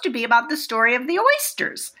supposed to be about the story of the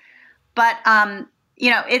oysters. But,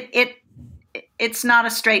 it's not a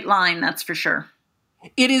straight line, that's for sure.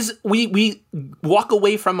 It is, we walk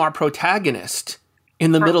away from our protagonist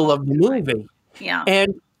in the middle of the movie. Yeah.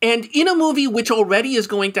 And in a movie which already is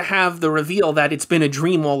going to have the reveal that it's been a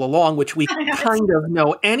dream all along, which we kind of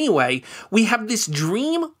know anyway, we have this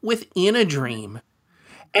dream within a dream.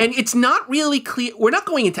 And it's not really clear. We're not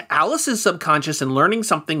going into Alice's subconscious and learning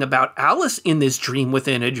something about Alice in this dream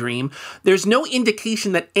within a dream. There's no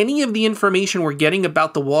indication that any of the information we're getting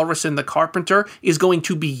about the walrus and the carpenter is going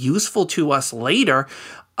to be useful to us later.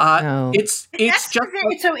 No. It's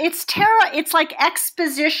It's like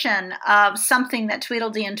exposition of something that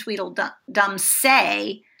Tweedledee and Tweedledum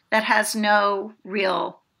say that has no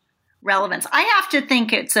real relevance. I have to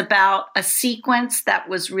think it's about a sequence that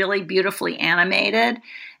was really beautifully animated,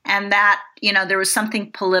 and that, there was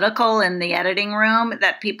something political in the editing room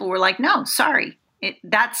that people were like, no, sorry.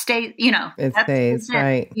 That stays, it stays,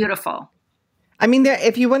 right. Beautiful. I mean,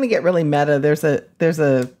 if you want to get really meta, there's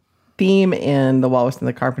a theme in The Walrus and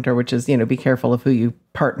the Carpenter, which is, be careful of who you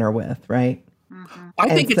partner with, right? Mm-hmm. I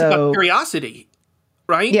think it's about curiosity.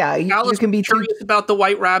 Right? Yeah, Alice you can be curious about the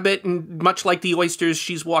White Rabbit, and much like the oysters,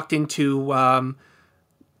 she's walked into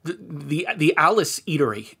the Alice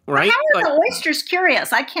eatery, right? How are the oysters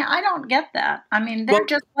curious? I don't get that. I mean, they're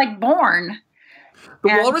just like born. The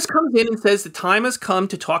walrus comes in and says the time has come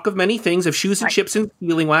to talk of many things, of shoes and chips and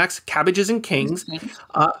sealing wax, cabbages and kings.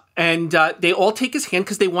 And they all take his hand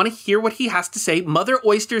because they want to hear what he has to say. Mother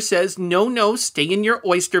Oyster says, no, stay in your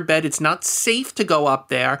oyster bed. It's not safe to go up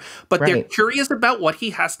there. But they're curious about what he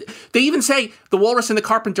has to. They even say the walrus and the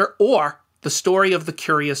carpenter, or the story of the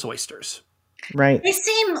curious oysters. Right.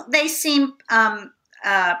 They seem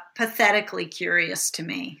pathetically curious to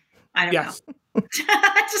me. I don't know.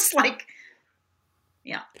 Just like,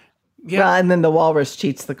 yeah. Well, and then the walrus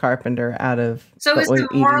cheats the carpenter out of the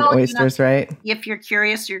moral, eating oysters, right? If you're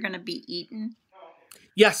curious, you're going to be eaten.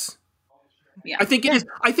 Yes. Yeah. I think it is.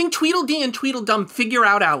 I think Tweedledee and Tweedledum figure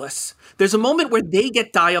out Alice. There's a moment where they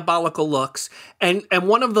get diabolical looks, and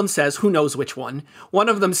one of them says, who knows which one? One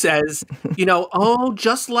of them says, oh,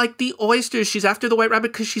 just like the oysters, she's after the white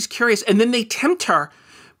rabbit because she's curious. And then they tempt her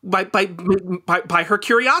by her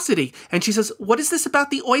curiosity. And she says, what is this about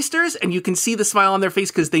the oysters? And you can see the smile on their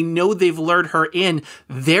face because they know they've lured her in.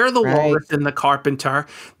 They're the walrus and the carpenter.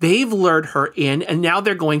 They've lured her in, and now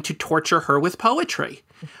they're going to torture her with poetry.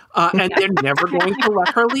 And they're never going to let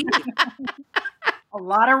her leave. A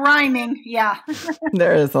lot of rhyming, yeah.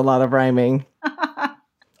 There is a lot of rhyming.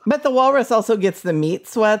 But the walrus also gets the meat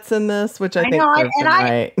sweats in this, which I think serves him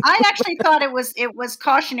right. I actually thought it was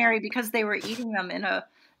cautionary because they were eating them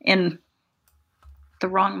in the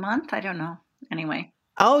wrong month. I don't know. Anyway.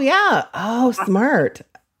 Oh yeah. Oh, smart.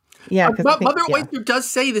 Yeah. But Mother Oyster does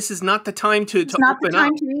say this is not the time to it's not open the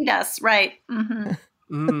time up. to eat us, right?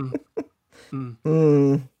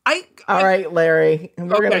 All right, Larry. We're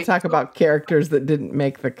going to talk about characters that didn't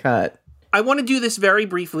make the cut. I want to do this very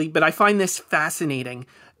briefly, but I find this fascinating.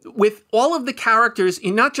 With all of the characters,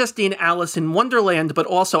 not just in Alice in Wonderland, but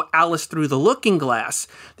also Alice Through the Looking Glass,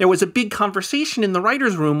 there was a big conversation in the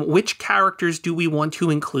writer's room, which characters do we want to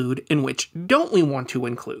include and which don't we want to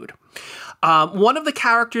include? One of the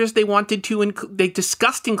characters they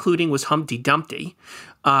discussed including was Humpty Dumpty,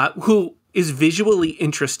 who is visually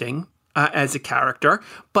interesting as a character,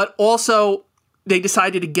 but also they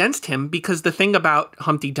decided against him because the thing about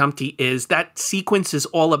Humpty Dumpty is that sequence is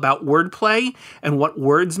all about wordplay and what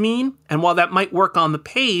words mean. And while that might work on the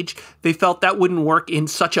page, they felt that wouldn't work in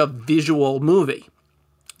such a visual movie.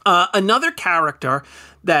 Another character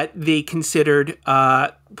that they considered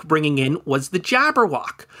bringing in was the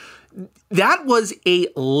Jabberwock. That was a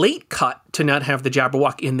late cut to not have the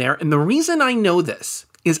Jabberwock in there. And the reason I know this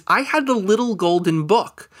is I had the little golden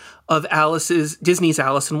book of Disney's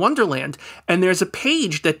Alice in Wonderland, and there's a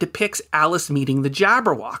page that depicts Alice meeting the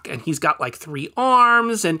Jabberwock, and he's got like 3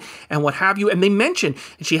 arms and what have you, and they mention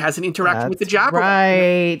and she has an interaction with the Jabberwock.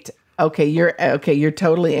 Right. Okay, you're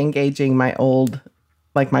totally engaging my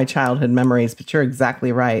childhood memories, but you're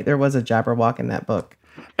exactly right. There was a Jabberwock in that book.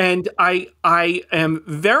 And I am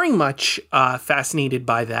very much fascinated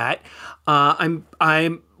by that. I'm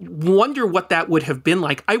wonder what that would have been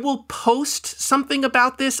like. I will post something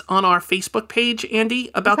about this on our Facebook page, Andy,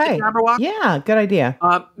 about the Jabberwock. Yeah, good idea.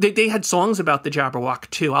 They had songs about the Jabberwock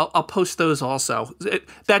too. I'll post those also.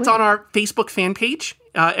 That's on our Facebook fan page.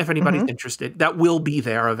 If anybody's interested, that will be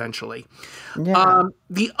there eventually. Yeah.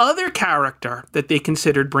 The other character that they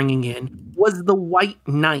considered bringing in was the White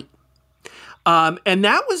Knight. And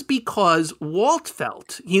that was because Walt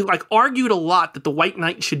felt, he argued a lot that the White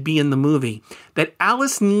Knight should be in the movie, that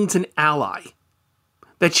Alice needs an ally,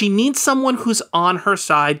 that she needs someone who's on her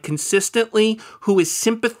side consistently, who is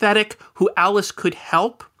sympathetic, who Alice could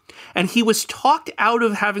help. And he was talked out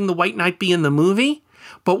of having the White Knight be in the movie,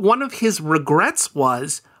 but one of his regrets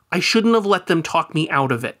was, I shouldn't have let them talk me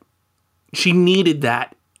out of it. She needed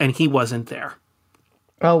that, and he wasn't there.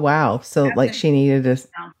 Oh, wow. So, she needed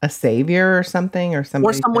a savior or something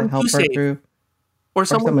to help her through? Or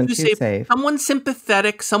someone to save. Someone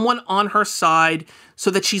sympathetic, someone on her side,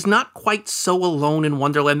 so that she's not quite so alone in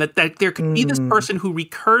Wonderland, that there could be this person who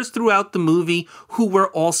recurs throughout the movie who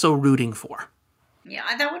we're also rooting for. Yeah,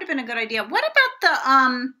 that would have been a good idea. What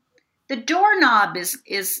about the doorknob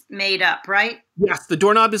is made up, right? Yes, the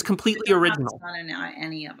doorknob is completely original. Not in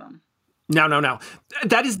any of them. No.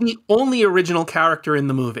 That is the only original character in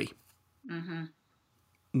the movie.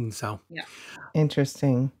 So. Yeah.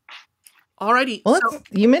 Interesting. Alrighty. Well,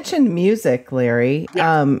 you mentioned music, Larry.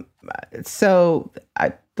 Yeah. The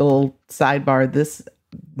little sidebar,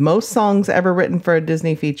 most songs ever written for a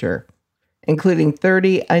Disney feature, including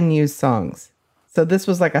 30 unused songs. So this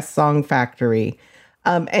was like a song factory.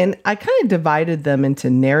 And I kind of divided them into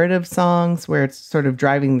narrative songs where it's sort of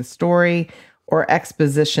driving the story, or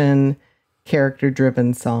exposition,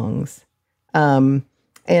 character-driven songs. And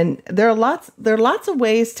there are lots of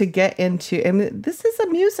ways to get into, and this is a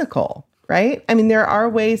musical, right? I mean, there are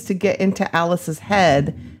ways to get into Alice's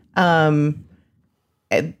head. We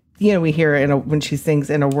hear when she sings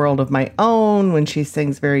 "In a World of My Own," when she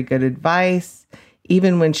sings "Very Good Advice,"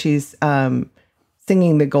 even when she's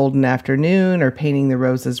singing "The Golden Afternoon" or "Painting the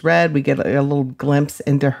Roses Red," we get a little glimpse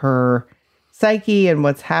into her psyche and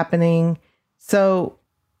what's happening. So,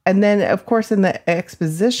 and then of course in the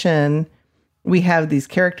exposition, we have these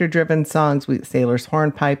character-driven songs. Sailor's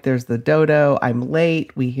Hornpipe. There's the dodo. I'm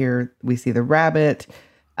late. We see the rabbit.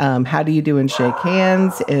 How do you do and shake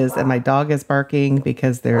hands and my dog is barking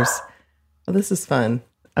because this is fun.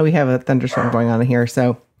 We have a thunderstorm going on here.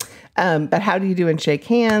 So, but how do you do and shake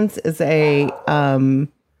hands is a,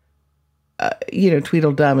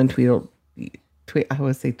 Tweedledum and I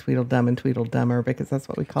always say Tweedledum and Tweedledummer because that's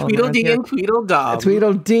what we call them. Tweedledee and Tweedledum.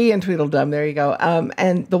 Tweedledee and Tweedledum. There you go.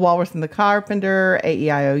 And the Walrus and the Carpenter,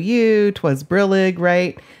 A-E-I-O-U, 'Twas Brillig,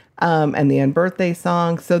 right? And the Unbirthday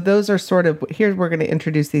song. So those are sort of, here we're going to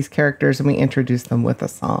introduce these characters and we introduce them with a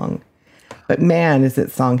song. But man, is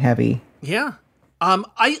it song heavy. Yeah.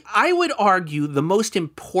 I would argue the most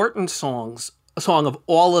important song of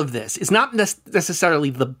all of this is not necessarily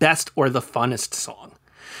the best or the funnest song,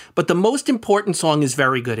 but the most important song is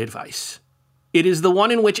Very Good Advice. It is the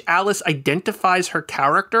one in which Alice identifies her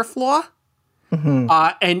character flaw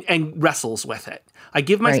and wrestles with it. I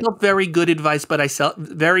give myself very good advice, but I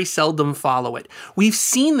very seldom follow it. We've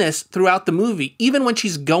seen this throughout the movie. Even when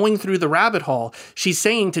she's going through the rabbit hole, she's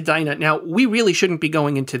saying to Dinah, now, we really shouldn't be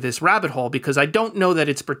going into this rabbit hole because I don't know that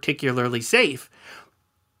it's particularly safe.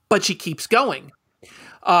 But she keeps going.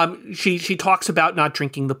 She talks about not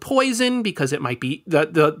drinking the poison because it might be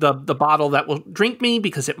the bottle that will drink me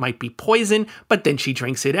because it might be poison, but then she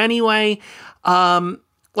drinks it anyway.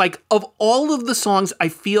 Like, of all of the songs, I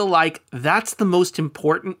feel like that's the most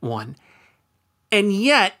important one. And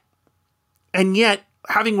yet,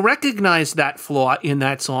 having recognized that flaw in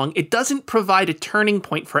that song, it doesn't provide a turning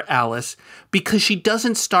point for Alice because she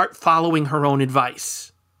doesn't start following her own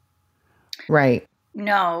advice. Right.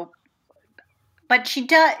 No. But she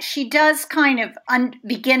does kind of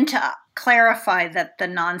begin to clarify that the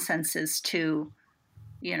nonsense is too,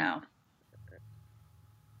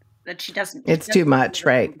 that she doesn't. It's too much,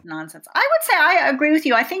 right? Nonsense. I would say I agree with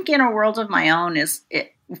you. I think In a World of My Own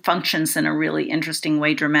it functions in a really interesting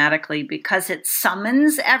way dramatically because it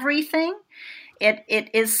summons everything.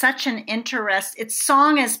 It is such an its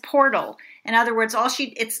song is portal. In other words,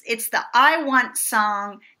 it's the I want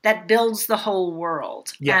song that builds the whole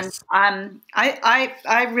world. Yes. And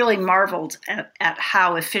I really marveled at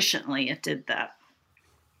how efficiently it did that.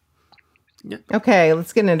 Yeah. Okay,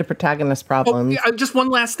 let's get into protagonist problems. Just one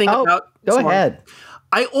last thing about... Go ahead.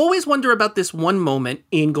 I always wonder about this one moment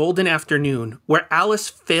in Golden Afternoon where Alice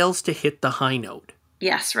fails to hit the high note.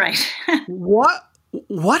 Yes, right.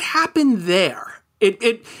 What happened there?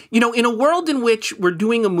 It in a world in which we're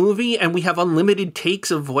doing a movie and we have unlimited takes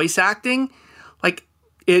of voice acting,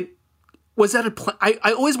 was that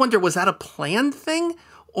I always wonder, was that a planned thing?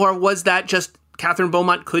 Or was that just Catherine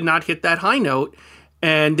Beaumont could not hit that high note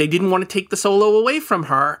and they didn't want to take the solo away from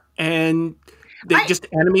her and they just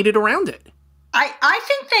animated around it? I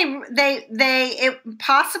think it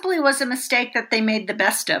possibly was a mistake that they made the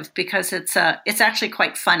best of because it's actually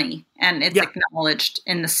quite funny and it's acknowledged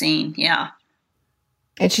in the scene. Yeah.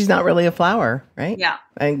 And she's not really a flower, right? Yeah.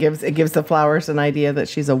 And it gives the flowers an idea that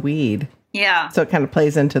she's a weed. Yeah. So it kind of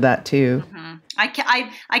plays into that too. Mm-hmm. I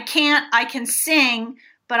can sing,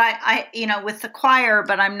 but I with the choir,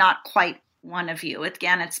 but I'm not quite one of you.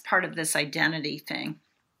 Again, it's part of this identity thing.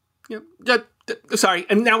 Yeah. Sorry,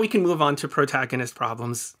 and now we can move on to protagonist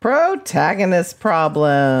problems. Protagonist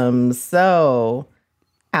problems. So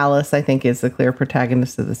Alice, I think, is the clear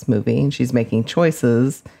protagonist of this movie, and she's making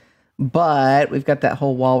choices. But we've got that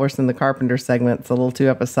whole Walrus and the Carpenter segment. It's a little too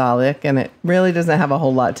episodic, and it really doesn't have a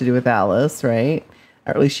whole lot to do with Alice, right?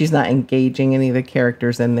 Or at least she's not engaging any of the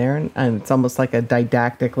characters in there, and it's almost like a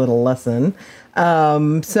didactic little lesson.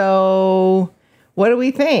 So what do we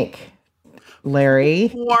think, Larry?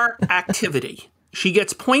 For activity. She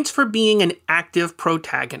gets points for being an active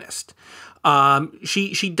protagonist.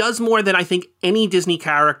 She does more than I think any Disney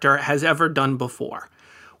character has ever done before.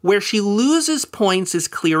 Where she loses points is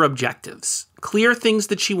clear objectives, clear things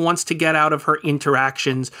that she wants to get out of her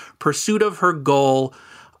interactions, pursuit of her goal.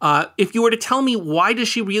 If you were to tell me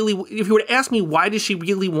if you were to ask me why does she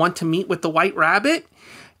really want to meet with the White Rabbit,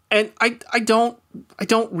 and I don't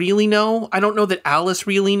really know. I don't know that Alice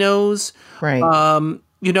really knows. Right.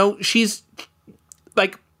 She's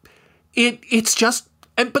like it's just,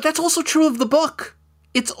 but that's also true of the book.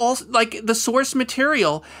 It's also like the source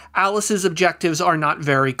material. Alice's objectives are not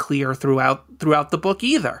very clear throughout the book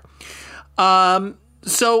either.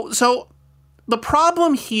 So the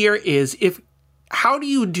problem here is how do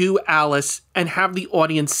you do Alice and have the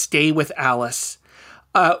audience stay with Alice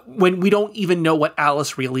when we don't even know what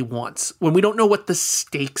Alice really wants, when we don't know what the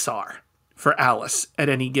stakes are for Alice at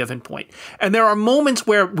any given point. And there are moments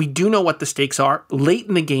where we do know what the stakes are late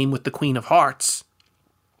in the game with the Queen of Hearts.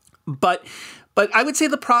 But I would say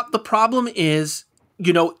the problem is,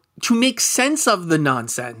 to make sense of the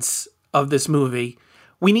nonsense of this movie,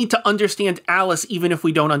 we need to understand Alice even if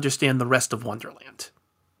we don't understand the rest of Wonderland.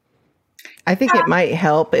 I think it might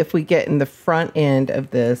help if we get in the front end of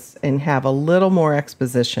this and have a little more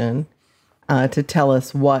exposition to tell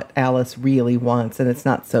us what Alice really wants. And it's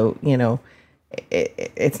not so,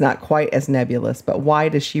 it's not quite as nebulous, but why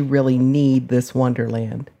does she really need this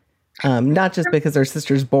Wonderland? Not just because her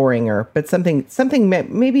sister's boring her, but something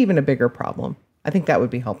maybe even a bigger problem. I think that would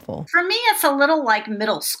be helpful. For me, it's a little like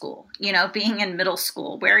middle school, being in middle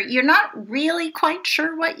school where you're not really quite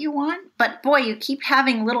sure what you want, but boy, you keep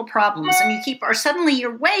having little problems and or suddenly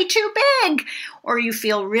you're way too big, or you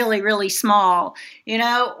feel really, really small,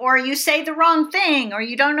 or you say the wrong thing, or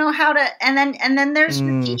you don't know how to, and then there's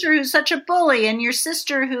your teacher who's such a bully and your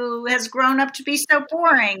sister who has grown up to be so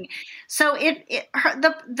boring. So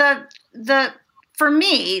for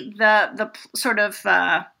me, the sort of,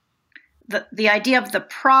 the idea of the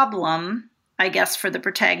problem, I guess, for the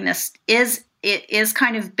protagonist is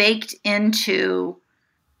kind of baked into,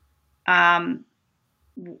 I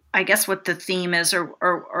guess, what the theme is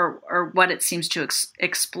or what it seems to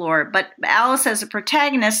explore. But Alice as a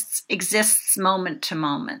protagonist exists moment to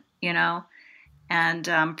moment,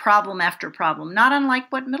 and problem after problem, not unlike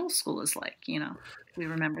what middle school is like, we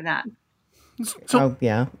remember that. So,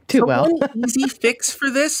 well. One easy fix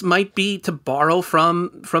for this might be to borrow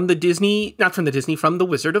from the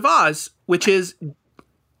Wizard of Oz, which is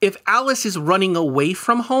if Alice is running away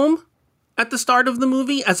from home at the start of the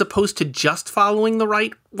movie, as opposed to just following the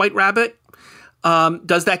White Rabbit,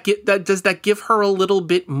 does that give her a little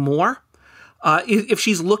bit more? If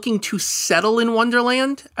she's looking to settle in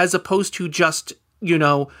Wonderland, as opposed to just,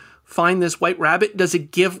 find this White Rabbit, does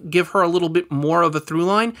it give her a little bit more of a through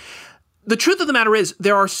line? The truth of the matter is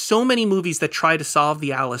there are so many movies that try to solve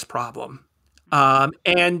the Alice problem,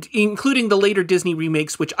 and including the later Disney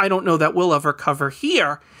remakes, which I don't know that we'll ever cover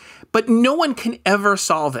here, but no one can ever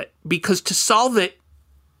solve it, because to solve it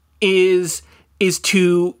is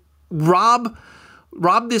to rob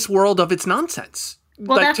this world of its nonsense.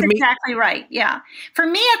 Well, that's exactly right. Yeah. For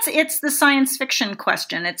me, it's the science fiction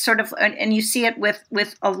question. It's sort of, and you see it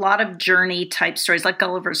with a lot of journey type stories, like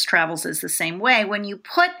Gulliver's Travels is the same way. When you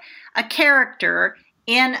put a character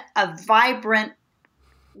in a vibrant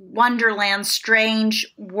Wonderland, strange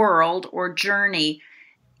world or journey,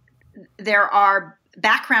 there are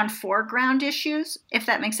background, foreground issues, if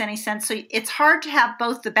that makes any sense. So it's hard to have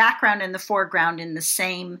both the background and the foreground in the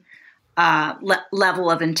same level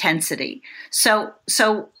of intensity. So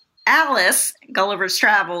Alice, Gulliver's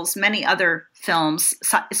Travels, many other films,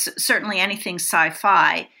 certainly anything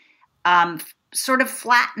sci-fi, sort of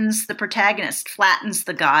flattens the protagonist, flattens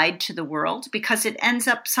the guide to the world, because it ends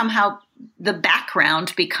up somehow the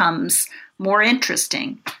background becomes more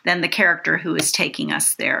interesting than the character who is taking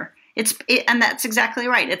us there. And that's exactly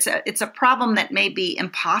right. It's a problem that may be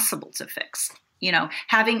impossible to fix.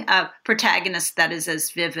 Having a protagonist that is as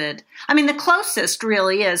vivid. I mean, the closest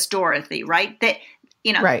really is Dorothy, right?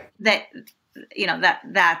 Right. That's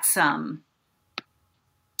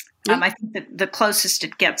I think that the closest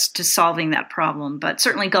it gets to solving that problem, but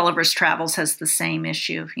certainly Gulliver's Travels has the same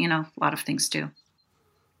issue. A lot of things do.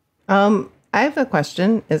 I have a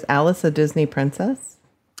question. Is Alice a Disney princess?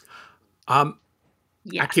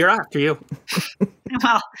 Yes. Akira, after you.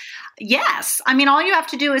 Well, yes. I mean, all you have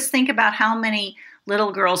to do is think about how many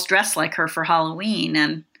little girls dress like her for Halloween,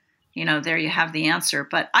 and there you have the answer.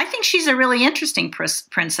 But I think she's a really interesting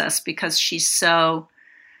princess because she's so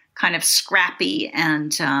kind of scrappy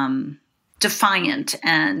and defiant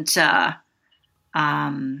and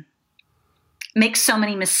makes so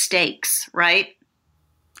many mistakes, right?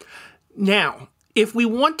 Now, if we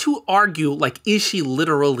want to argue, is she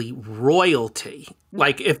literally royalty?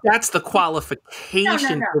 If that's the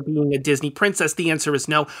qualification No. for being a Disney princess, the answer is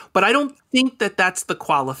no. But I don't think that that's the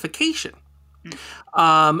qualification.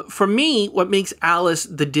 For me, what makes Alice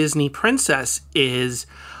the Disney princess is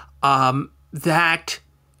that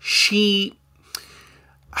she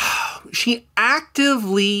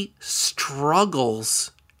actively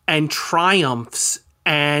struggles and triumphs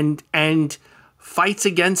and fights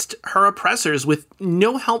against her oppressors with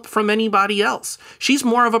no help from anybody else. She's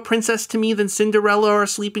more of a princess to me than Cinderella or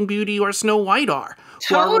Sleeping Beauty or Snow White are,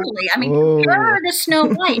 Totally. I mean, compare her to Snow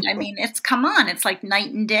White. I mean, come on, it's like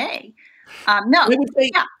night and day. No, I would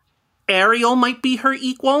say Ariel might be her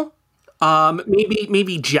equal.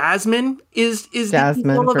 Maybe Jasmine is Jasmine,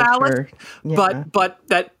 the equal of Alice. sure. Yeah.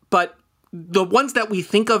 But the ones that we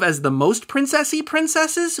think of as the most princessy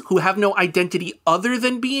princesses who have no identity other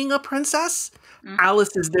than being a princess,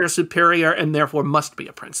 Alice is their superior and therefore must be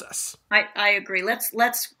a princess. I agree.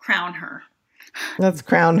 Let's crown her. Let's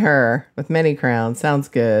crown her with many crowns. Sounds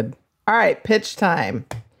good. All right, pitch time.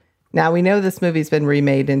 Now, we know this movie's been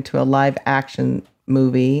remade into a live action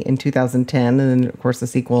movie in 2010, and then, of course, a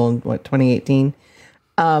sequel in, 2018?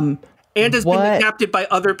 And has been adapted by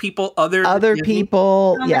other people. Other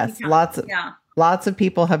people, yes. Lots of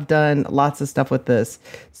people have done lots of stuff with this.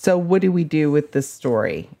 So what do we do with this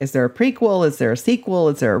story? Is there a prequel? Is there a sequel?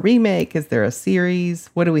 Is there a remake? Is there a series?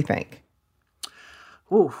 What do we think?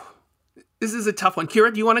 Ooh. This is a tough one.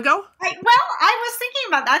 Kira, do you want to go? I was thinking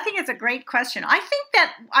about that. I think it's a great question.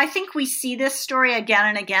 I think we see this story again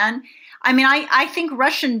and again. I mean, I think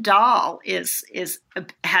Russian Doll has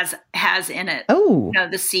in it,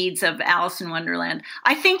 the seeds of Alice in Wonderland.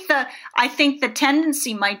 I think the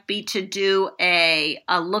tendency might be to do a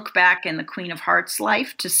look back in the Queen of Hearts'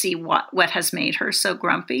 life to see what has made her so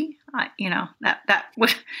grumpy. That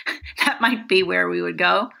might be where we would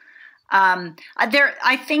go.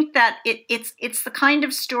 I think that it's the kind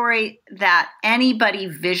of story that anybody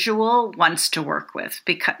visual wants to work with,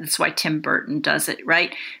 because that's why Tim Burton does it,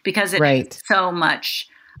 right? Because it has so much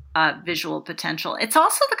visual potential. It's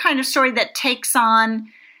also the kind of story that takes on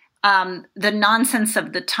the nonsense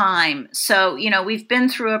of the time. So, we've been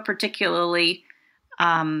through a particularly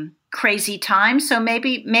crazy time. So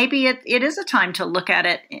maybe it is a time to look at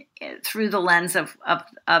it through the lens of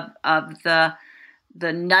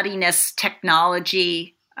the nuttiness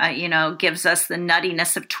technology, gives us the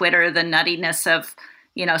nuttiness of Twitter, the nuttiness of,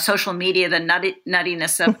 social media, the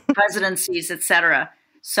nuttiness of presidencies, etc.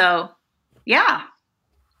 So, yeah.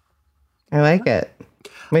 I like it.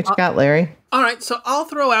 What you got, Larry? All right, so I'll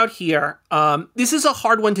throw out here. This is a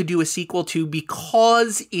hard one to do a sequel to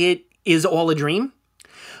because it is all a dream.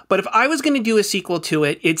 But if I was going to do a sequel to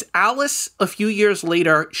it, it's Alice a few years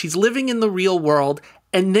later. She's living in the real world.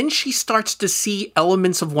 And then she starts to see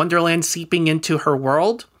elements of Wonderland seeping into her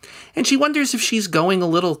world. And she wonders if she's going a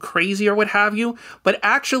little crazy or what have you. But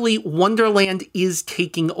actually, Wonderland is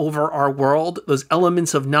taking over our world. Those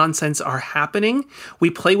elements of nonsense are happening. We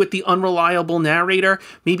play with the unreliable narrator.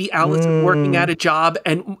 Maybe Alice is working at a job.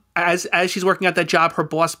 And as she's working at that job, her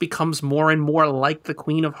boss becomes more and more like the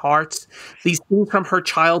Queen of Hearts. These things from her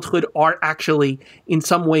childhood are actually in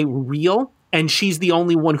some way real. And she's the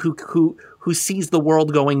only one who sees the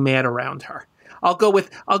world going mad around her. I'll go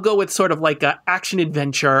with sort of like a action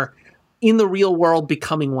adventure in the real world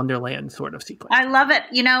becoming Wonderland sort of sequence. I love it.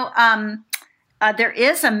 There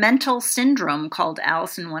is a mental syndrome called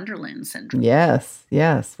Alice in Wonderland syndrome. Yes,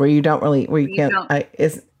 where you don't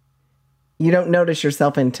notice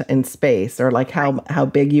yourself in space, or like how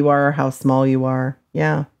big you are, or how small you are.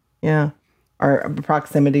 Yeah, or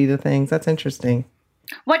proximity to things. That's interesting.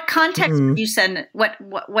 What context would you set?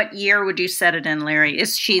 What year would you set it in, Larry?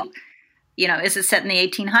 Is she, is it set in the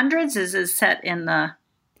 1800s? Is it set in the?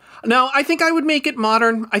 No, I think I would make it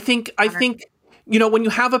modern. I think when you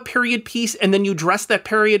have a period piece and then you dress that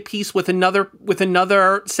period piece with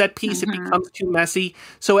another set piece, it becomes too messy.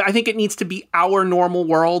 So I think it needs to be our normal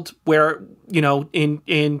world where,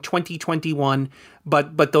 in 2021,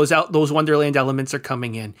 but those Wonderland elements are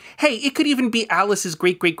coming in. Hey, it could even be Alice's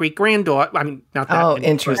great-great-great-granddaughter. I mean, not that. Oh,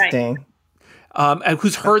 interesting. And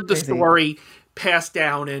who's heard the story passed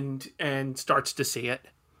down and starts to see it.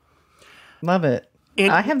 Love it.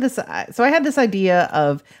 And I have this. So I had this idea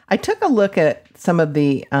of. I took a look at some of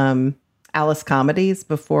the Alice comedies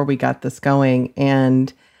before we got this going,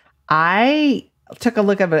 and I took a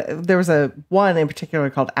look at it. There was one in particular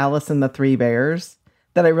called Alice and the Three Bears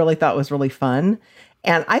that I really thought was really fun,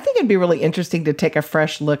 and I think it'd be really interesting to take a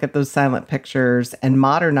fresh look at those silent pictures and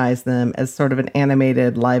modernize them as sort of an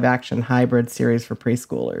animated live action hybrid series for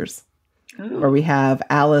preschoolers, where we have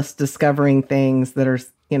Alice discovering things that are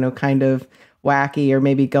kind of wacky, or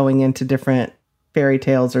maybe going into different fairy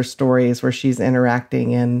tales or stories where she's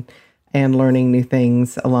interacting and learning new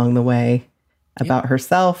things along the way about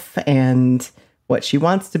herself and what she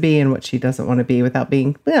wants to be and what she doesn't want to be, without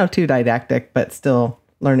being too didactic, but still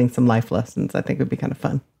learning some life lessons. I think would be kind of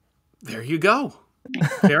fun. There you go.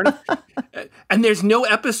 Fair enough. And there's no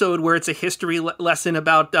episode where it's a history lesson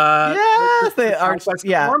about I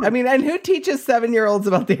mean, and who teaches 7-year-olds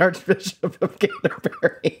about the Archbishop of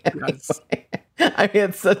Canterbury anyway? Yes. I mean,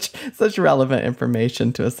 it's such relevant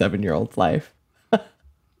information to a 7-year-old's life.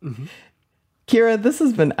 Kira, this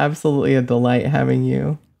has been absolutely a delight having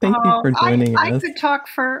you. Thank you for joining us. I could talk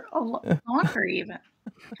for longer even.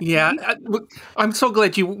 Yeah, I'm so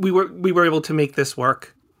glad we were able to make this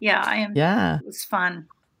work. Yeah, I am. Yeah. It was fun.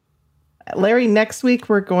 Larry, next week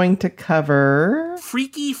we're going to cover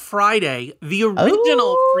Freaky Friday, the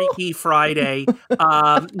original Freaky Friday,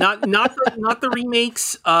 not the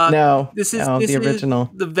remakes. This is the original,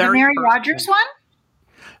 the very Mary Rogers one.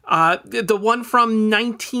 The one from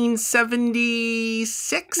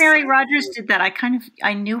 1976. Mary Rogers did that.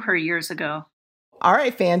 I knew her years ago. All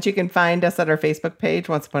right, fans, you can find us at our Facebook page,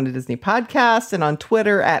 Once Upon a Disney Podcast, and on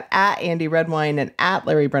Twitter at Andy Redwine and at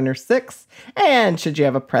Larry Brenner 6. And should you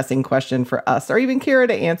have a pressing question for us or even Kira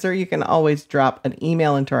to answer, you can always drop an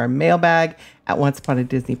email into our mailbag at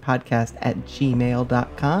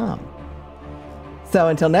onceuponadisneypodcast@gmail.com. So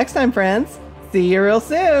until next time, friends, see you real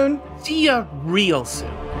soon. See ya real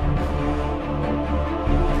soon.